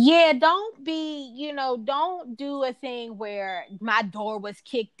 Yeah, don't do a thing where my door was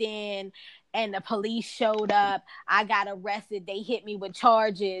kicked in and the police showed up. I got arrested. They hit me with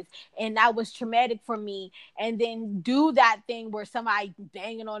charges and that was traumatic for me. And then do that thing where somebody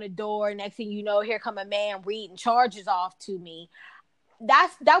banging on the door. Next thing you know, here come a man reading charges off to me.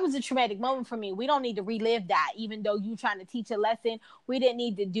 That was a traumatic moment for me. We don't need to relive that. Even though you trying to teach a lesson, we didn't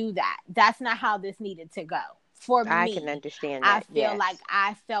need to do that. That's not how this needed to go. For me, I can understand that. I feel like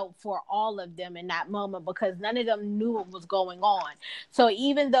I felt for all of them in that moment because none of them knew what was going on. So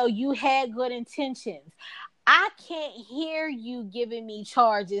even though you had good intentions, I can't hear you giving me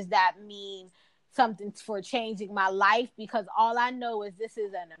charges that mean something for changing my life, because all I know is this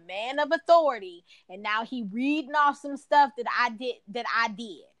is a man of authority, and now he reading off some stuff that I did.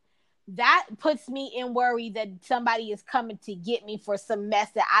 That puts me in worry that somebody is coming to get me for some mess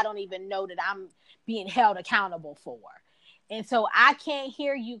that I don't even know that I'm being held accountable for. And so I can't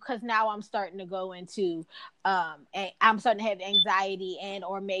hear you, because now I'm starting to go into I'm starting to have anxiety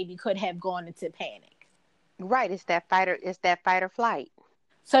or maybe could have gone into panic. Right, it's that fight or flight.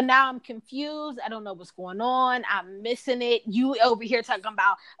 So now I'm confused. I don't know what's going on. I'm missing it. You over here talking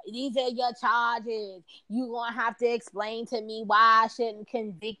about these are your charges. You gonna have to explain to me why I shouldn't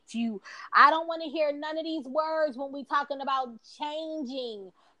convict you. I don't want to hear none of these words when we talking about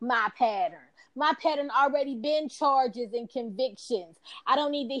changing my pattern. My pattern already been charges and convictions. I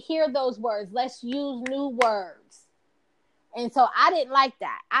don't need to hear those words. Let's use new words. And so I didn't like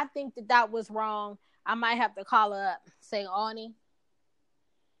that. I think that was wrong. I might have to call her up, say, Arnie,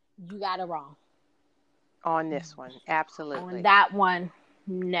 you got it wrong. On this one, absolutely. On that one,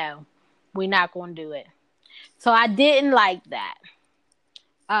 no. We're not going to do it. So I didn't like that.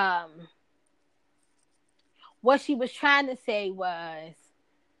 What she was trying to say was,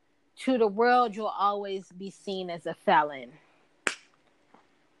 to the world, you'll always be seen as a felon.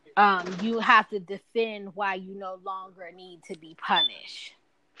 You have to defend why you no longer need to be punished.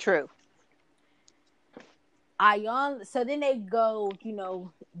 True. So then they go,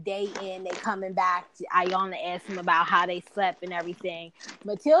 day in, they coming back. Iona asked him about how they slept and everything.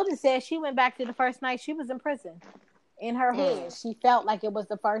 Matilda said she went back to the first night she was in prison. In her head, she felt like it was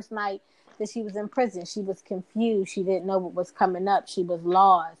the first night that she was in prison. She was confused. She didn't know what was coming up. She was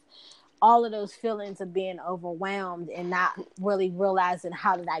lost. All of those feelings of being overwhelmed and not really realizing,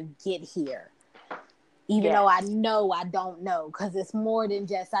 how did I get here? Even though I know I don't know, because it's more than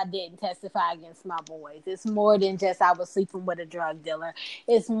just I didn't testify against my boys. It's more than just I was sleeping with a drug dealer.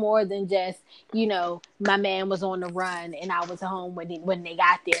 It's more than just, my man was on the run and I was home when they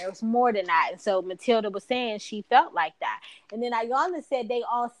got there. It was more than that. And so Matilda was saying she felt like that. And then Iona said they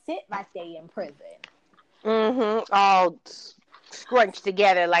all sit like they in prison. Mm-hmm. All scrunched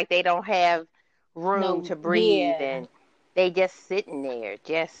together like they don't have room to breathe. Yeah. And they just sitting there,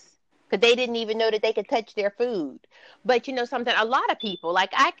 just... because they didn't even know that they could touch their food. But something, a lot of people,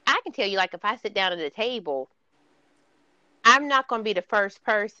 like I can tell you, like if I sit down at a table, I'm not going to be the first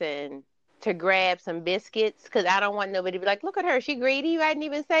person to grab some biscuits because I don't want nobody to be like, look at her, she greedy. I didn't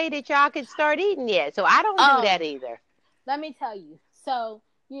even say that y'all could start eating yet. So I don't do that either. Let me tell you. So,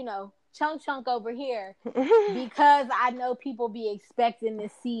 chunk over here, because I know people be expecting to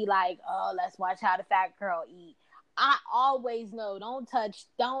see like, oh, let's watch how the fat girl eat. I always know, don't touch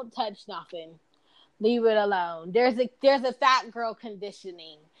nothing. Leave it alone. There's a fat girl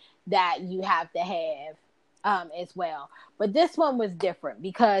conditioning that you have to have as well. But this one was different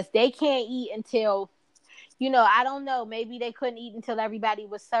because they can't eat until, I don't know, maybe they couldn't eat until everybody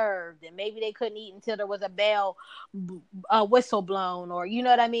was served, and maybe they couldn't eat until there was a bell whistle blown, or you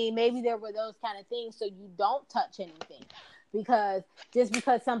know what I mean? Maybe there were those kind of things, so you don't touch anything. Because just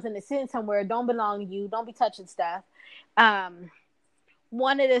because something is sitting somewhere don't belong to you, don't be touching stuff.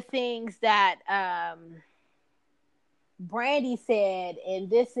 One of the things that Brandy said, and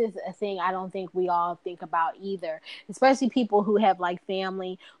this is a thing I don't think we all think about either, especially people who have like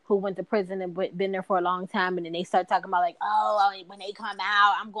family who went to prison and been there for a long time, and then they start talking about like, oh, when they come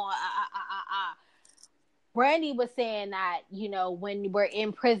out, I'm going, Brandy was saying that, when we're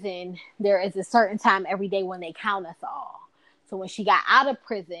in prison, there is a certain time every day when they count us all. So when she got out of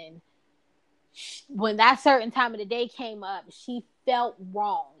prison, when that certain time of the day came up, she felt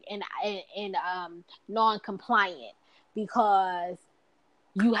wrong and non-compliant, because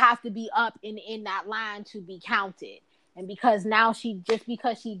you have to be up in that line to be counted. And because now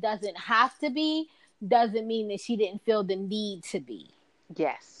because she doesn't have to be, doesn't mean that she didn't feel the need to be.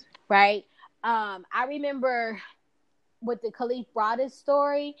 Yes. Right? I remember with the Kalief Browder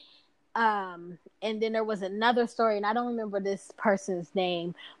story, and then there was another story, and I don't remember this person's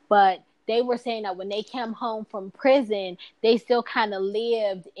name, but they were saying that when they came home from prison, they still kind of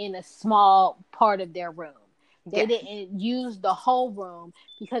lived in a small part of their room. They didn't use the whole room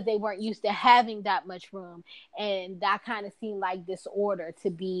because they weren't used to having that much room. And that kind of seemed like disorder to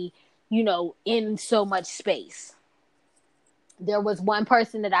be, in so much space. There was one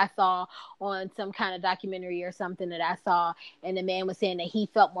person that I saw on some kind of documentary or something that I saw, and the man was saying that he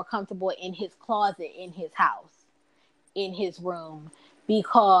felt more comfortable in his closet in his house, in his room,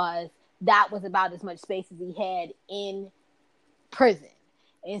 because that was about as much space as he had in prison.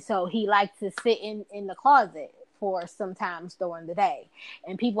 And so he liked to sit in the closet for sometimes during the day.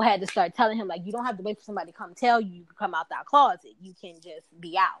 And people had to start telling him, like, you don't have to wait for somebody to come tell you to come out that closet. You can just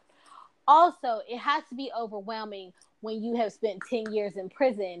be out. Also, it has to be overwhelming when you have spent 10 years in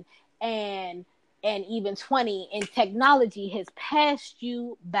prison and even 20, and technology has passed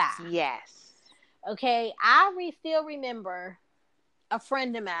you by. Yes. Okay, I still remember a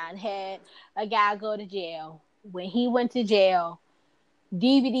friend of mine had a guy go to jail. When he went to jail,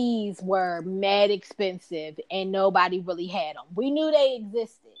 DVDs were mad expensive and nobody really had them. We knew they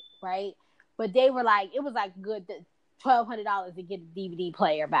existed, right? But they were like, it was like good $1,200 to get a DVD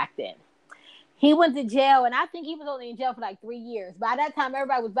player back then. He went to jail, and I think he was only in jail for like 3 years. By that time,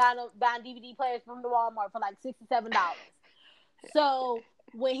 everybody was buying DVD players from the Walmart for like $67. So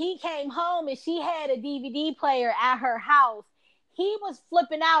when he came home and she had a DVD player at her house, he was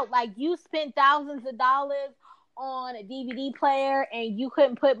flipping out like, you spent thousands of dollars on a DVD player and you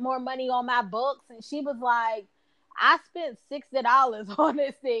couldn't put more money on my books. And she was like, I spent $60 on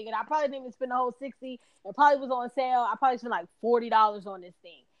this thing, and I probably didn't even spend the whole $60. It probably was on sale. I probably spent like $40 on this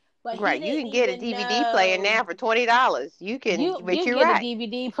thing. But right, you can get a DVD player now for $20. You can, but you you're get right. a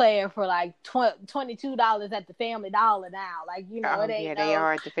DVD player for like $22 at the Family Dollar now. Like, you know, Oh, it ain't yeah, they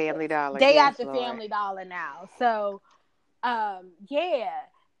are at the Family Dollar. They yes, at the Lord. Family Dollar now. So, yeah.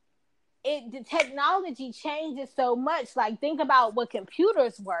 The technology changes so much. Like, think about what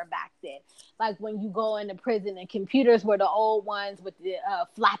computers were back then. Like, when you go into prison, and computers were the old ones with the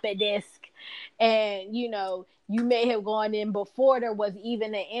floppy disk, and you know, you may have gone in before there was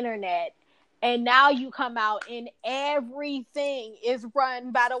even the internet, and now you come out and everything is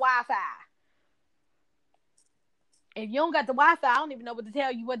run by the Wi-Fi. If you don't got the Wi-Fi, I don't even know what to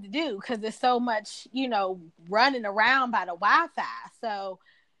tell you what to do, because there's so much, you know, running around by the Wi-Fi. So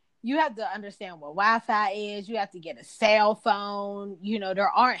you have to understand what Wi-Fi is. You have to get a cell phone. You know, there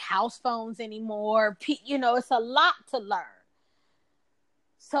aren't house phones anymore. You know, it's a lot to learn.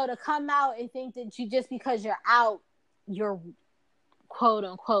 So to come out and think that you, just because you're out, you're quote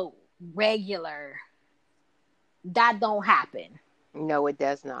unquote regular, that don't happen. No, it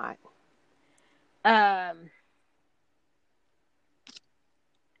does not.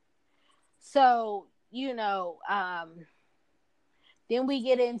 So, you know, then we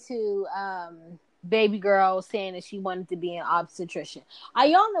get into baby girl saying that she wanted to be an obstetrician.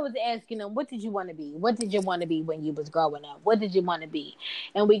 Iona was asking them, what did you want to be? What did you want to be when you was growing up? What did you want to be?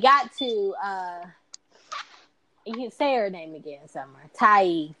 And we got to, you can say her name again, Summer.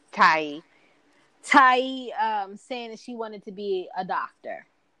 Tai, saying that she wanted to be a doctor.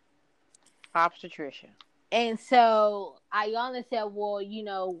 Obstetrician. And so Iona said, well, you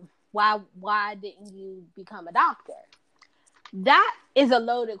know, why didn't you become a doctor? That is a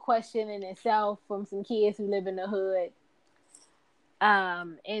loaded question in itself from some kids who live in the hood.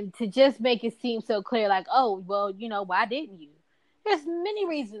 And to just make it seem so clear, like, oh, well, you know, why didn't you? There's many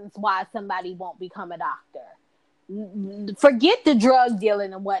reasons why somebody won't become a doctor. Forget the drug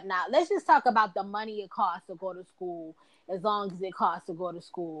dealing and whatnot. Let's just talk about the money it costs to go to school, as long as it costs to go to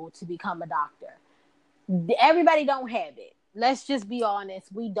school to become a doctor. Everybody don't have it. Let's just be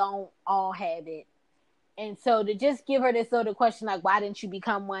honest. We don't all have it. And so to just give her this sort of question, like, why didn't you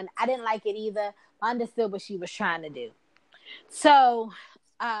become one? I didn't like it either. I understood what she was trying to do. So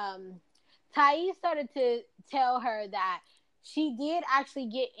Thais started to tell her that she did actually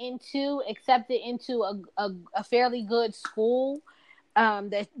get accepted into a fairly good school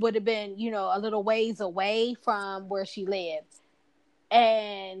that would have been, you know, a little ways away from where she lived.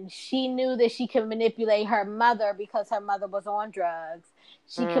 And she knew that she could manipulate her mother because her mother was on drugs.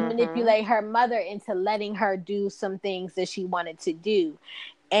 She could manipulate her mother into letting her do some things that she wanted to do.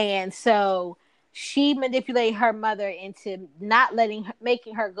 And so she manipulated her mother into not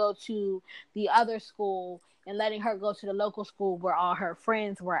making her go to the other school and letting her go to the local school where all her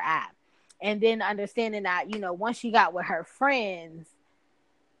friends were at. And then understanding that, you know, once she got with her friends,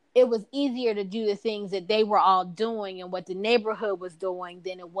 it was easier to do the things that they were all doing and what the neighborhood was doing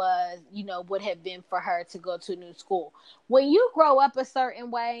than it was, you know, would have been for her to go to a new school. When you grow up a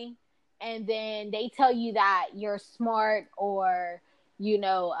certain way and then they tell you that you're smart or, you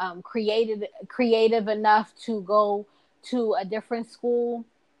know, creative enough to go to a different school,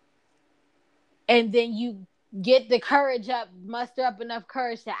 and then you get the courage up, muster up enough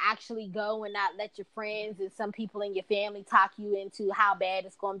courage to actually go and not let your friends and some people in your family talk you into how bad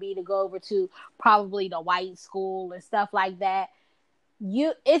it's going to be to go over to probably the white school and stuff like that.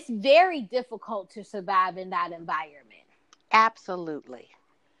 It's very difficult to survive in that environment. Absolutely.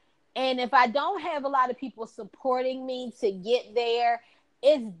 And if I don't have a lot of people supporting me to get there,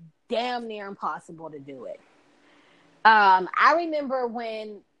 it's damn near impossible to do it. I remember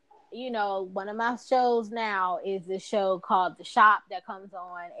when, you know, one of my shows now is this show called The Shop that comes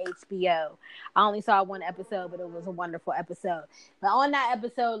on HBO. I only saw one episode, but it was a wonderful episode. But on that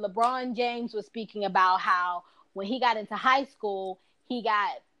episode, LeBron James was speaking about how when he got into high school, he got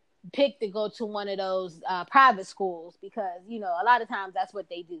picked to go to one of those private schools because, you know, a lot of times that's what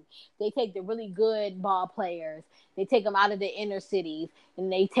they do. They take the really good ball players, they take them out of the inner cities,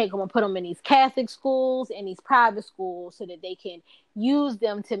 and they take them and put them in these Catholic schools and these private schools so that they can use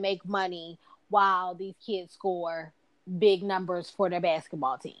them to make money while these kids score big numbers for their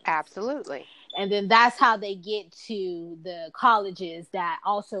basketball team. Absolutely. And then that's how they get to the colleges that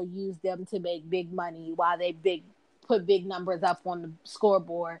also use them to make big money while they put big numbers up on the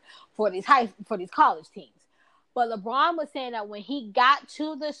scoreboard for these college teams. But LeBron was saying that when he got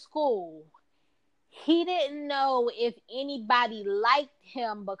to the school, he didn't know if anybody liked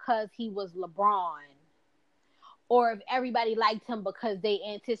him because he was LeBron or if everybody liked him because they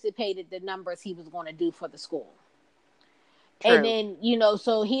anticipated the numbers he was going to do for the school. True. And then, you know,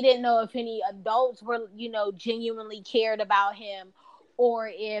 so he didn't know if any adults were, you know, genuinely cared about him, or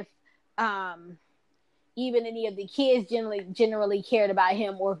if even any of the kids generally cared about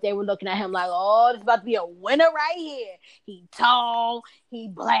him, or if they were looking at him like, oh, this is about to be a winner right here. He tall, he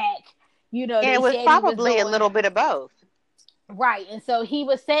black, you know. And it was probably a little bit of both. Right. And so he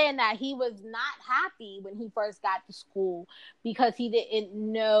was saying that he was not happy when he first got to school because he didn't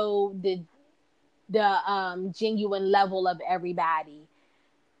know the genuine level of everybody.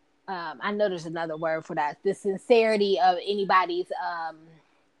 I know there's another word for that. The sincerity of anybody's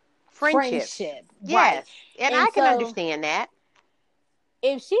friendship. Yes. Right. And I can understand that.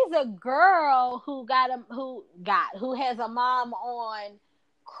 If she's a girl who has a mom on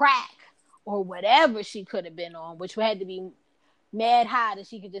crack or whatever she could have been on, which had to be mad high that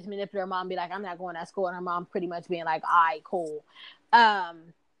she could just manipulate her mom and be like, I'm not going to school, and her mom pretty much being like, all right, cool.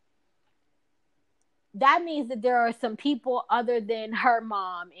 That means that there are some people other than her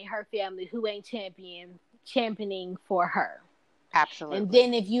mom and her family who ain't championing for her. Absolutely. And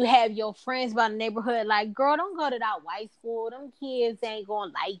then if you have your friends by the neighborhood, like, girl, don't go to that white school. Them kids ain't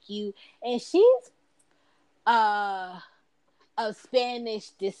gonna like you. And she's of Spanish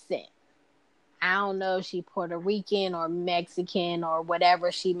descent. I don't know if she's Puerto Rican or Mexican or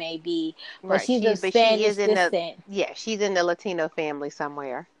whatever she may be, but she's of Spanish descent. She's in the Latino family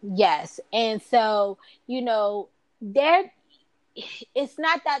somewhere. Yes. And so, you know, it's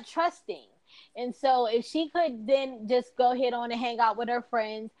not that trusting. And so if she could then just go ahead on and hang out with her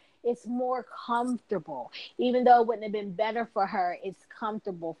friends, it's more comfortable. Even though it wouldn't have been better for her, it's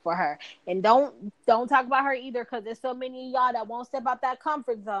comfortable for her. And don't talk about her either, because there's so many of y'all that won't step out that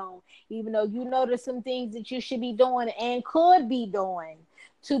comfort zone, even though you know there's some things that you should be doing and could be doing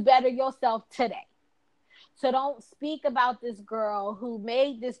to better yourself today. So don't speak about this girl who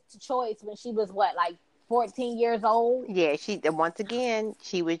made this choice when she was 14 years old? Yeah, once again,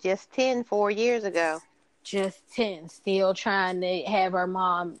 she was just 10 4 years ago. Just 10, still trying to have her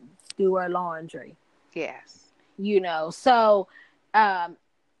mom do her laundry. Yes. You know, so so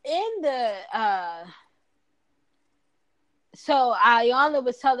Iyanla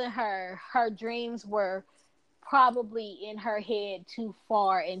was telling her dreams were probably in her head too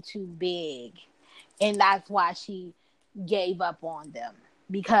far and too big. And that's why she gave up on them.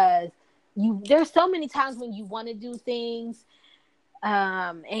 Because there's so many times when you want to do things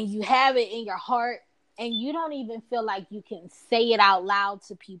and you have it in your heart, and you don't even feel like you can say it out loud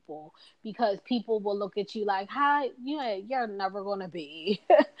to people, because people will look at you like, hi, you're never going to be.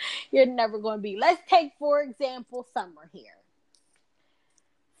 You're never going to be. Let's take, for example, Summer here.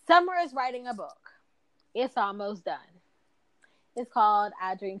 Summer is writing a book. It's almost done. It's called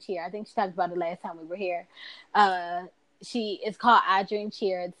I Dream Cheer. I think she talked about it last time we were here. It's called I Dream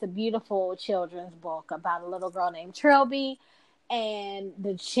Cheer. It's a beautiful children's book about a little girl named Trilby and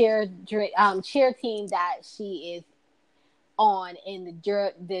the cheer team that she is on in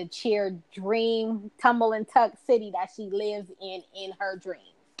the cheer dream tumble and tuck city that she lives in her dreams.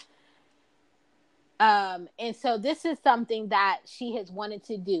 And so this is something that she has wanted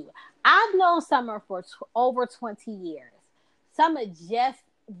to do. I've known Summer for over 20 years. Summer just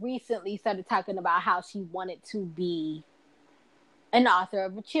recently started talking about how she wanted to be an author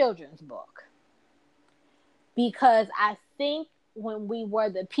of a children's book. Because I think when we were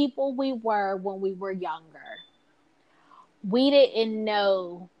the people we were when we were younger, we didn't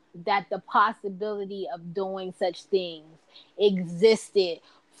know that the possibility of doing such things existed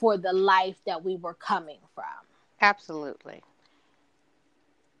for the life that we were coming from. Absolutely.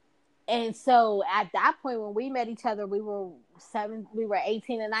 And so at that point when we met each other, we were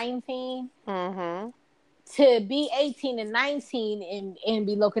 18 and 19. Mm-hmm. To be 18 and 19 and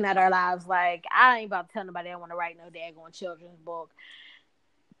be looking at our lives like, I ain't about to tell nobody I want to write no daggone children's book.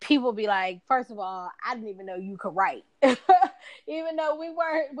 People be like, first of all, I didn't even know you could write. Even though we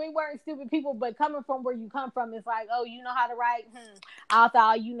weren't stupid people, but coming from where you come from, it's like, oh, you know how to write? I thought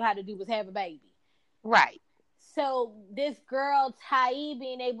all you knew how to do was have a baby. Right. So this girl, Tai,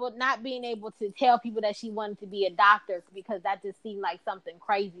 not being able to tell people that she wanted to be a doctor, because that just seemed like something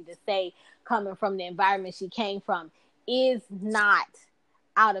crazy to say coming from the environment she came from, is not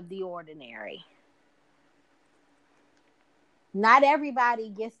out of the ordinary. Not everybody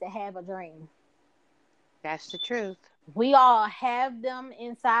gets to have a dream. That's the truth. We all have them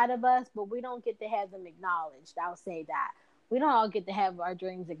inside of us, but we don't get to have them acknowledged. I'll say that. We don't all get to have our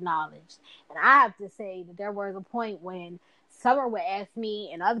dreams acknowledged. And I have to say that there was a point when Summer would ask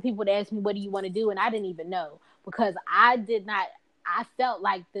me and other people would ask me, what do you want to do? And I didn't even know, because I did not, I felt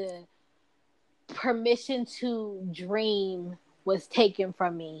like the permission to dream was taken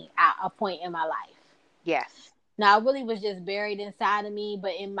from me at a point in my life. Yes. Now, it really was just buried inside of me,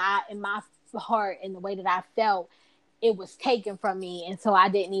 but in my heart, in the way that I felt, it was taken from me, and so I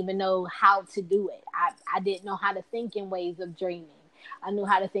didn't even know how to do it. I didn't know how to think in ways of dreaming. I knew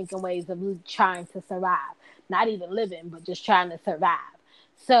how to think in ways of trying to survive, not even living, but just trying to survive.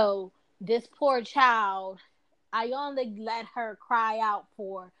 So this poor child, I only let her cry out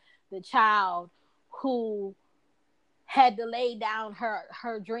for the child who had to lay down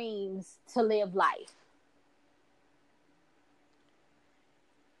her dreams to live life.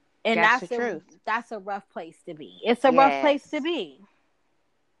 And that's the truth. That's a rough place to be. It's a rough place to be.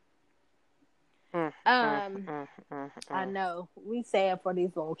 I know. We sad for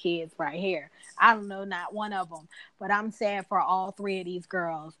these little kids right here. I don't know, not one of them, but I'm sad for all three of these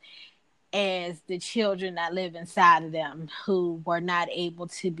girls, as the children that live inside of them who were not able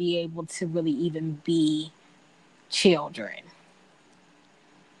to really even be children.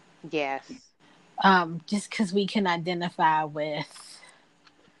 Yes. Just because we can identify with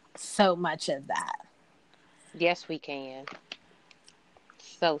so much of that. Yes, we can.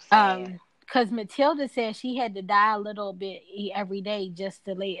 So sad. Because Matilda said she had to die a little bit every day just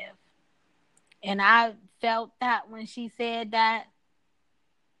to live. And I felt that when she said that,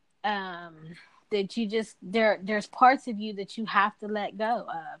 that you just, there's parts of you that you have to let go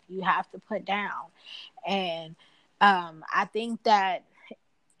of. You have to put down. And I think that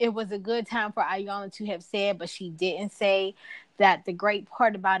it was a good time for Iyanla to have said, but she didn't say, that the great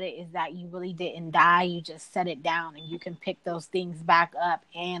part about it is that you really didn't die. You just set it down, and you can pick those things back up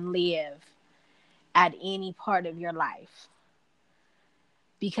and live at any part of your life.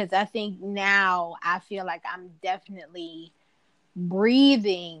 Because I think now I feel like I'm definitely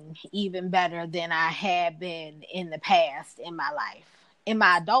breathing even better than I had been in the past in my life. In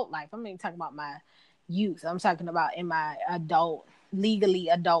my adult life. I'm not even talking about my youth. I'm talking about in my legally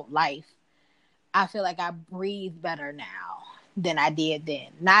adult life. I feel like I breathe better now than I did then.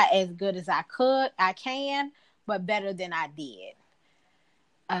 Not as good as I can, but better than I did.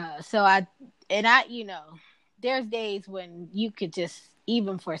 There's days when you could just,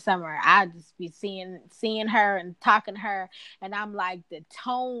 even for Summer, I just be seeing her and talking to her, and I'm like, the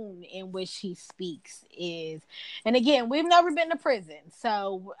tone in which she speaks is, and again, we've never been to prison,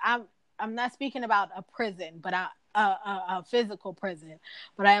 so I'm not speaking about a prison, but a physical prison,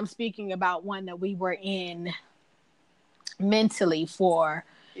 but I am speaking about one that we were in mentally for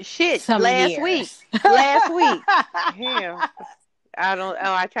some last years. week. Yeah.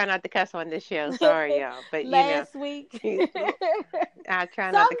 I try not to cuss on this show. Sorry, y'all. But last week. I try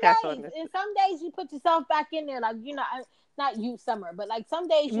not to cuss on this. And some days you put yourself back in there, like, not you, Summer, but like some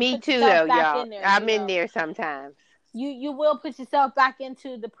days you Me put too, yourself though, back y'all. in there. I'm in there sometimes. You will put yourself back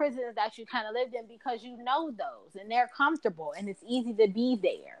into the prisons that you kind of lived in, because you know those, and they're comfortable, and it's easy to be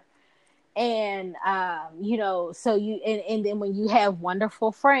there. And so and then when you have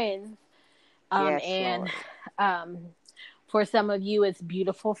wonderful friends, yes, and Lord. For some of you it's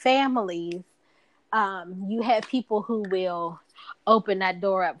beautiful families, you have people who will open that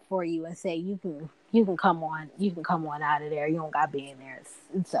door up for you and say, you can come on out of there, you don't gotta be in there,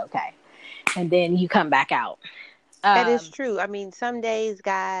 it's okay, and then you come back out. That is true. I mean, some days,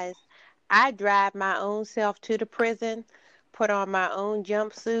 guys, I drive my own self to the prison, put on my own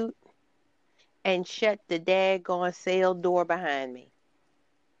jumpsuit, and shut the daggone cell door behind me.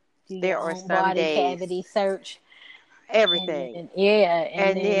 There are some body days, cavity search, everything,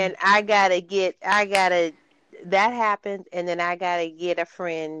 and then that happens, and then I gotta get a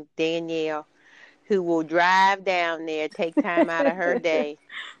friend, Danielle, who will drive down there, take time out of her day,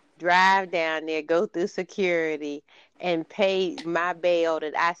 drive down there, go through security, and pay my bail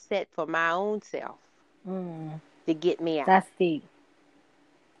that I set for my own self to get me out. That's deep.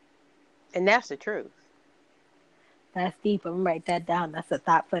 And that's the truth. That's deep. I'm gonna write that down. That's a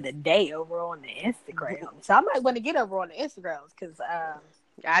thought for the day over on the Instagram. So I might want to get over on the Instagrams, because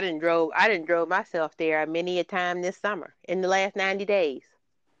I didn't drove myself there many a time this summer in the last 90 days.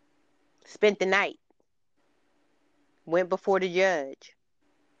 Spent the night. Went before the judge.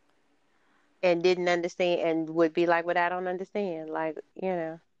 And didn't understand, and would be like, "What, I don't understand." Like,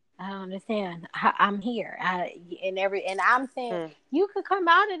 I don't understand. I'm here. And I'm saying you could come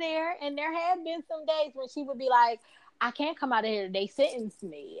out of there, and there have been some days when she would be like, I can't come out of here. They sentenced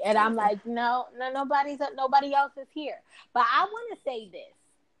me. And I'm like, no, nobody else is here. But I want to say this.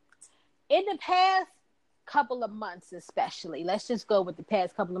 In the past couple of months, especially, let's just go with the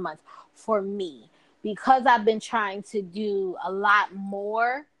past couple of months for me, because I've been trying to do a lot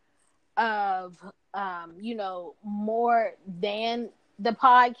more of, more than the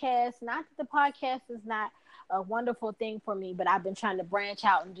podcast. Not that the podcast is not a wonderful thing for me, but I've been trying to branch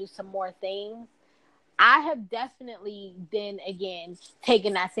out and do some more things. I have definitely then again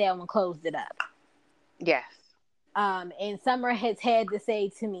taken that sale and closed it up. Yes. And Summer has had to say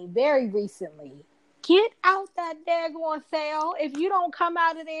to me very recently, get out that daggone sale if you don't come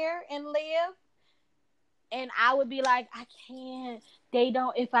out of there and live. And I would be like, I can't. They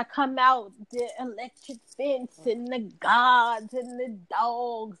don't. If I come out, the electric fence and the gods and the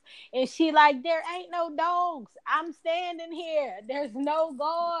dogs. And she like, there ain't no dogs. I'm standing here. There's no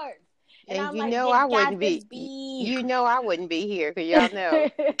guards. And I'm you like, know I wouldn't be. You know I wouldn't be here because y'all know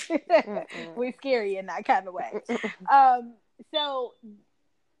we're scary in that kind of way. So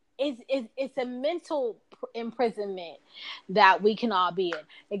it's a mental imprisonment that we can all be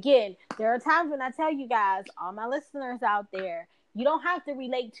in. Again, there are times when I tell you guys, all my listeners out there, you don't have to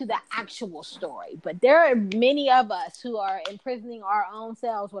relate to the actual story, but there are many of us who are imprisoning our own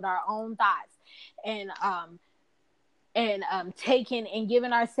selves with our own thoughts, and taking and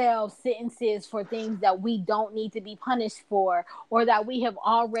giving ourselves sentences for things that we don't need to be punished for, or that we have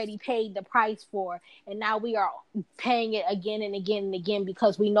already paid the price for, and now we are paying it again and again and again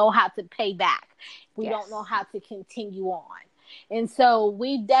because we know how to pay back. We don't know how to continue on. And so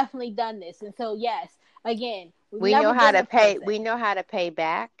we've definitely done this. And so yes, again, we know how to pay. We know how to pay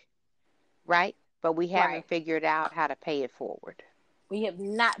back, right? But we haven't figured out how to pay it forward. We have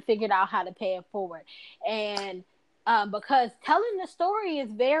not figured out how to pay it forward. And because telling the story is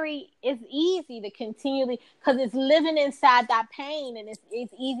it's easy to continually, because it's living inside that pain, and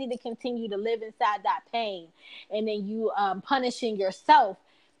it's easy to continue to live inside that pain, and then you punishing yourself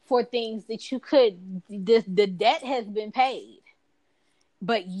for things that you could. The debt has been paid,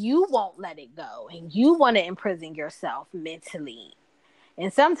 but you won't let it go, and you want to imprison yourself mentally,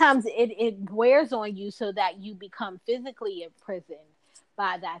 and sometimes it wears on you so that you become physically imprisoned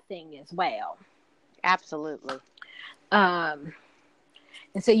by that thing as well. Absolutely. And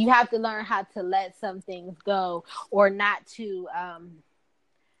so you have to learn how to let some things go, or not to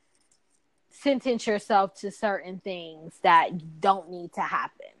sentence yourself to certain things that don't need to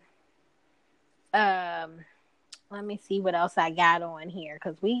happen. Let me see what else I got on here,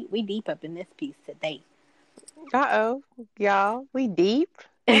 because we deep up in this piece today. Uh-oh, y'all, we deep.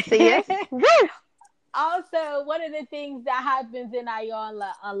 See us? Also, one of the things that happens in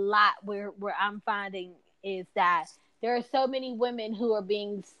Iyanla a lot, where I'm finding, is that there are so many women who are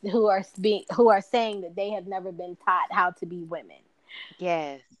saying that they have never been taught how to be women.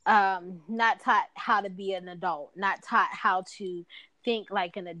 Yes. Not taught how to be an adult, not taught how to think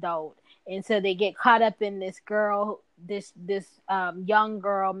like an adult. And so they get caught up in this young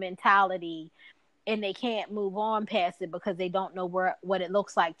girl mentality, and they can't move on past it because they don't know what it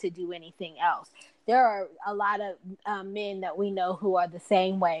looks like to do anything else. There are a lot of men that we know who are the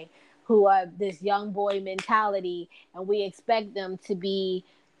same way, who are this young boy mentality, and we expect them to be,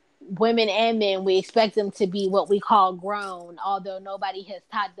 women and men, we expect them to be what we call grown, although nobody has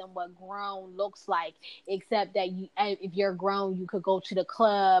taught them what grown looks like, except that if you're grown, you could go to the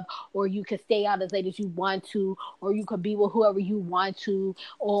club, or you could stay out as late as you want to, or you could be with whoever you want to,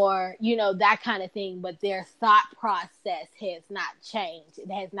 or, that kind of thing. But their thought process has not changed.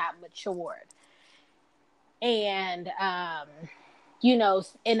 It has not matured. And,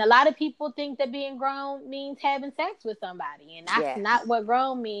 and a lot of people think that being grown means having sex with somebody. And that's not what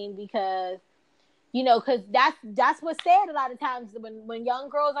grown means, because, because that's what's said a lot of times. When young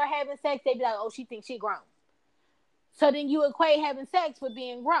girls are having sex, they be like, oh, she thinks she grown. So then you equate having sex with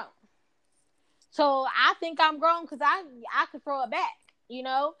being grown. So I think I'm grown because I could throw it back,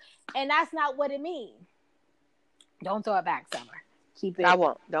 and that's not what it means. Don't throw it back, Summer. Keep it. I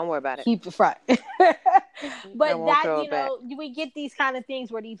won't. Don't worry about it. Keep it front. But that, we get these kind of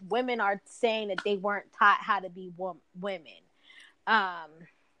things where these women are saying that they weren't taught how to be women. And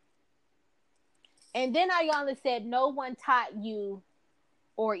then Iyanla said, no one taught you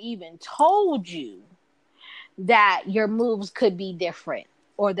or even told you that your moves could be different,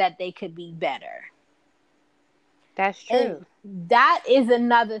 or that they could be better. That's true. And that is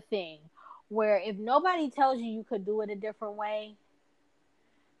another thing, where if nobody tells you could do it a different way,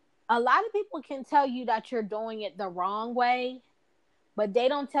 a lot of people can tell you that you're doing it the wrong way, but they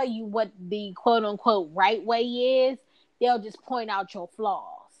don't tell you what the quote unquote right way is. They'll just point out your flaws.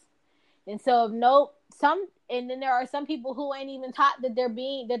 And so and then there are some people who ain't even taught that they're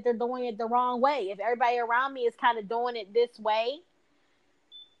doing it the wrong way. If everybody around me is kind of doing it this way,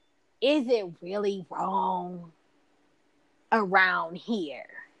 is it really wrong around here?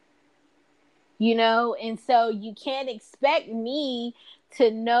 You know, and so you can't expect me to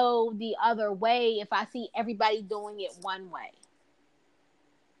know the other way if I see everybody doing it one way.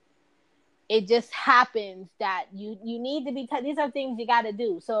 It just happens that you need to be these are things you got to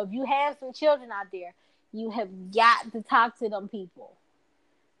do. So if you have some children out there, you have got to talk to them people.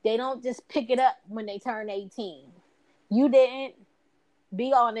 They don't just pick it up when they turn 18. You didn't.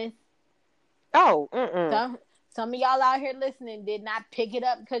 Be honest. Oh, some of y'all out here listening did not pick it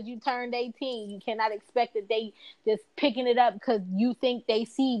up because you turned 18. You cannot expect that they just picking it up because you think they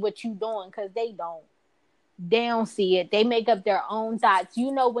see what you doing, because they don't. They don't see it. They make up their own thoughts.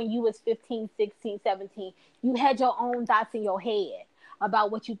 You know, when you was 15, 16, 17, you had your own thoughts in your head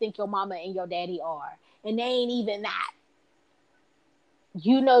about what you think your mama and your daddy are. And they ain't even that.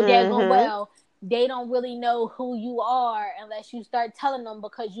 You know daggone well, they don't really know who you are unless you start telling them,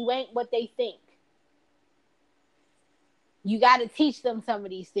 because you ain't what they think. You got to teach them some of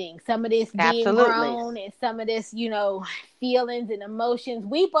these things. Some of this being grown and some of this, you know, feelings and emotions.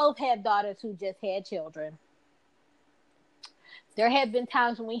 We both have daughters who just had children. There have been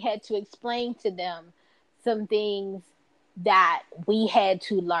times when we had to explain to them some things that we had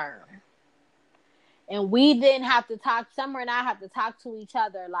to learn. And we then have to talk, Summer and I have to talk to each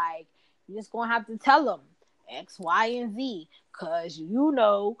other like, you're just going to have to tell them X, Y, and Z. Because, you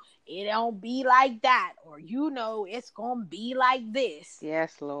know, it don't be like that. Or, you know, it's going to be like this.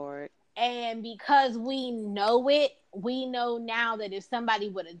 Yes, Lord. And because we know it, we know now that if somebody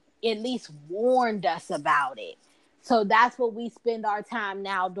would have at least warned us about it. So that's what we spend our time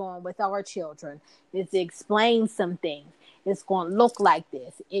now doing with our children, is to explain some things. It's going to look like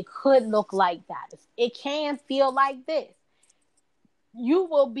this. It could look like that. It can feel like this. You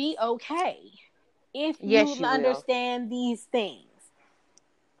will be okay if you understand these things.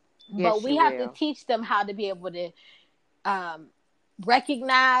 Yes, but we have to teach them how to be able to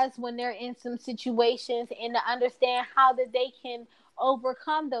recognize when they're in some situations, and to understand how that they can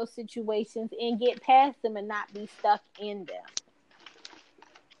overcome those situations and get past them and not be stuck in them.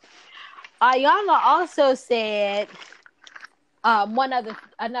 Ayala also said another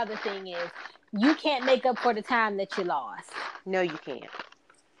thing is, you can't make up for the time that you lost. No, you can't.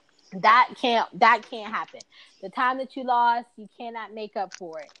 That can't happen. The time that you lost, you cannot make up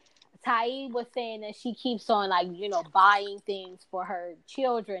for it. Tai was saying that she keeps on, like, you know, buying things for her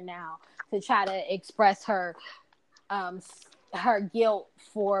children now to try to express her guilt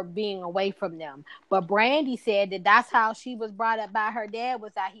for being away from them. But Brandy said that that's how she was brought up by her dad,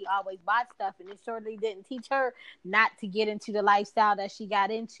 was that he always bought stuff, and it certainly didn't teach her not to get into the lifestyle that she got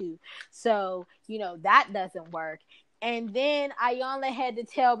into. So, you know, that doesn't work. And then Ayala had to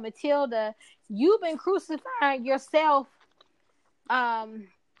tell Matilda, you've been crucifying yourself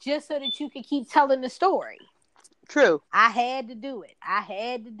just so that you could keep telling the story. True. I had to do it.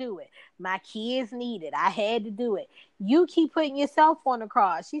 My kids need it. I had to do it. You keep putting yourself on the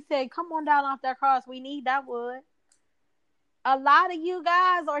cross. She said, come on down off that cross. We need that wood. A lot of you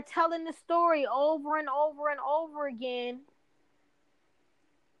guys are telling the story over and over and over again,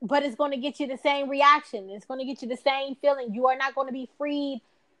 but it's going to get you the same reaction. It's going to get you the same feeling. You are not going to be freed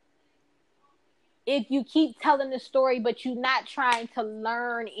if you keep telling the story, but you're not trying to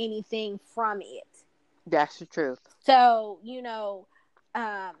learn anything from it. That's the truth. So, you know,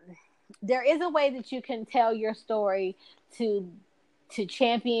 there is a way that you can tell your story to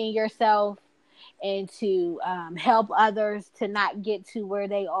champion yourself and to help others to not get to where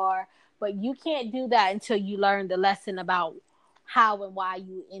they are. But you can't do that until you learn the lesson about how and why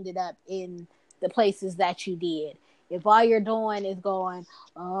you ended up in the places that you did. If all you're doing is going,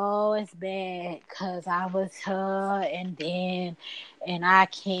 oh, it's bad because I was her and I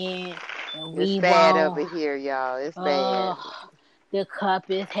can't, and we it's bad won't. over here, y'all. It's bad. The cup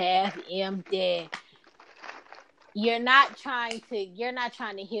is half empty. You're not trying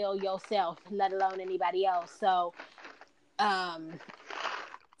to heal yourself, let alone anybody else. So,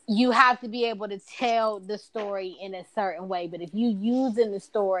 you have to be able to tell the story in a certain way. But if you using the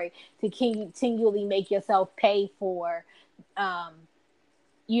story to continually make yourself pay for,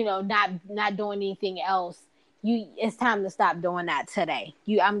 you know, not doing anything else, it's time to stop doing that today.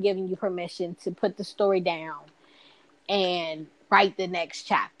 I'm giving you permission to put the story down and write the next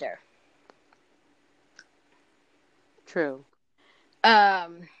chapter. True.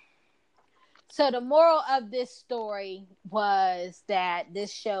 So the moral of this story was that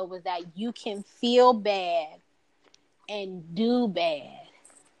you can feel bad and do bad,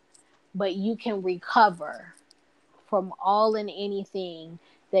 but you can recover from all and anything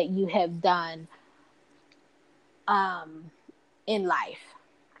that you have done in life.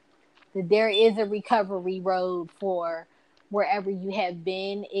 That there is a recovery road for wherever you have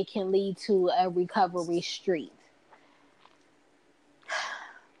been. It can lead to a recovery street.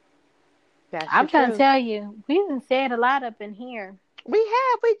 I'm trying to tell you, we done said a lot up in here. We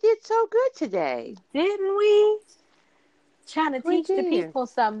have. We did so good today. Didn't we? Trying to teach the people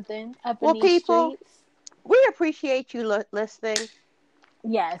something up in these people, streets. We appreciate you listening.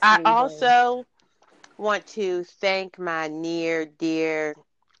 Yes, I also want to thank my near, dear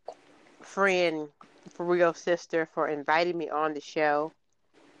friend, for real sister, for inviting me on the show.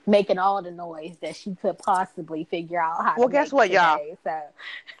 Making all the noise that she could possibly figure out how to make. Well, guess what, today, y'all?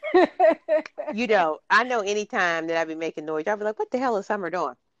 So. I know anytime that I be making noise, I'll be like, what the hell is Summer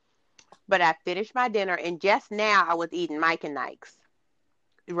doing? But I finished my dinner, and just now I was eating Mike and Ike's.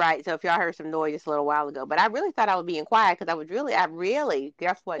 Right, so if y'all heard some noise just a little while ago, but I really thought I was being quiet because I really,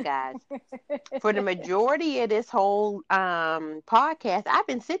 guess what, guys? For the majority of this whole podcast, I've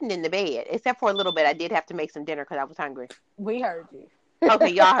been sitting in the bed, except for a little bit. I did have to make some dinner because I was hungry. We heard you. Okay,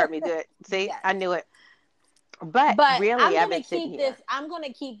 y'all heard me good. See, yes. I knew it. But really, I've been sitting here. I'm going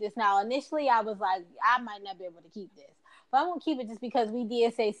to keep this now. Initially, I was like, I might not be able to keep this. But I'm going to keep it just because we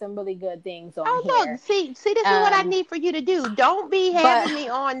did say some really good things on here. Look, see, this is what I need for you to do. Don't be having me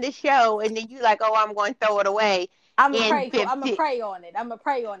on the show and then you like, oh, I'm going to throw it away. I'm going to pray on it. I'm going to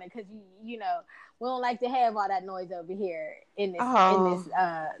pray on it because, you know, we don't like to have all that noise over here in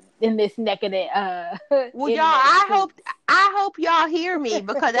this neck of the. Well, y'all, I hope y'all hear me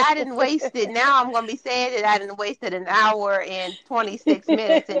because I didn't waste it. Now I'm gonna be saying that I didn't wasted an hour and 26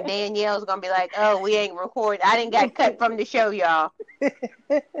 minutes, and Danielle's gonna be like, "Oh, we ain't recording. I didn't get cut from the show, y'all."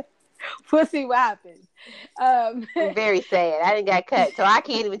 We'll see what happens. I'm very sad. I didn't get cut, so I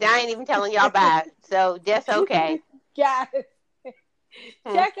ain't even telling y'all about it. So just okay. Guys.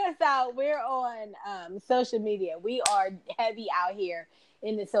 Check us out. We're on social media. We are heavy out here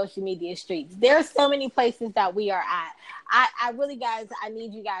in the social media streets. There's so many places that we are at. I really, guys, I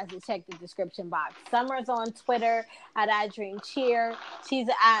need you guys to check the description box. Summer's on Twitter at I Dream Cheer. She's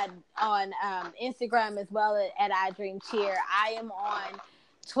on Instagram as well at I Dream Cheer. I am on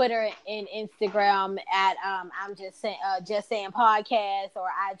Twitter and Instagram at I'm just saying podcast or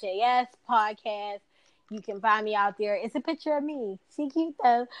IJS podcast. You can find me out there. It's a picture of me. She cute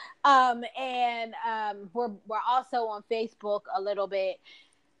though. And we're also on Facebook a little bit.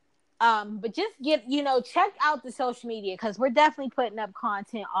 But just check out the social media because we're definitely putting up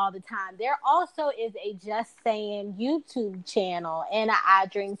content all the time. There also is a Just Saying YouTube channel and an I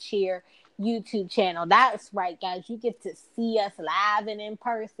Dream Cheer YouTube channel. That's right, guys. You get to see us live and in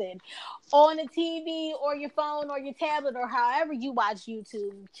person on the TV or your phone or your tablet or however you watch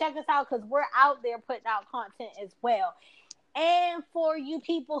YouTube. Check us out because we're out there putting out content as well. And for you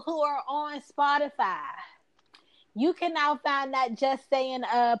people who are on Spotify, you can now find that Just Saying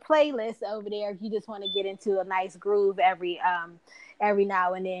playlist over there if you just want to get into a nice groove every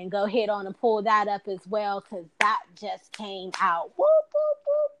now and then. Go ahead on and pull that up as well because that just came out. Whoop, whoop,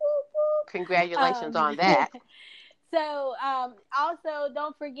 whoop, whoop, whoop. Congratulations on that. So also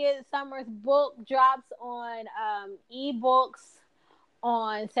don't forget Summer's book drops on ebooks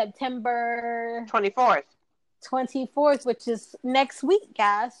on September 24th, which is next week,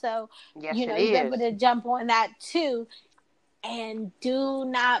 guys. So yes, you're able to jump on that too. And do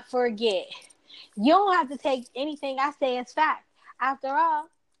not forget, you don't have to take anything I say as fact. After all,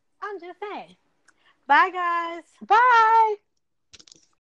 I'm just saying. Bye, guys. Bye.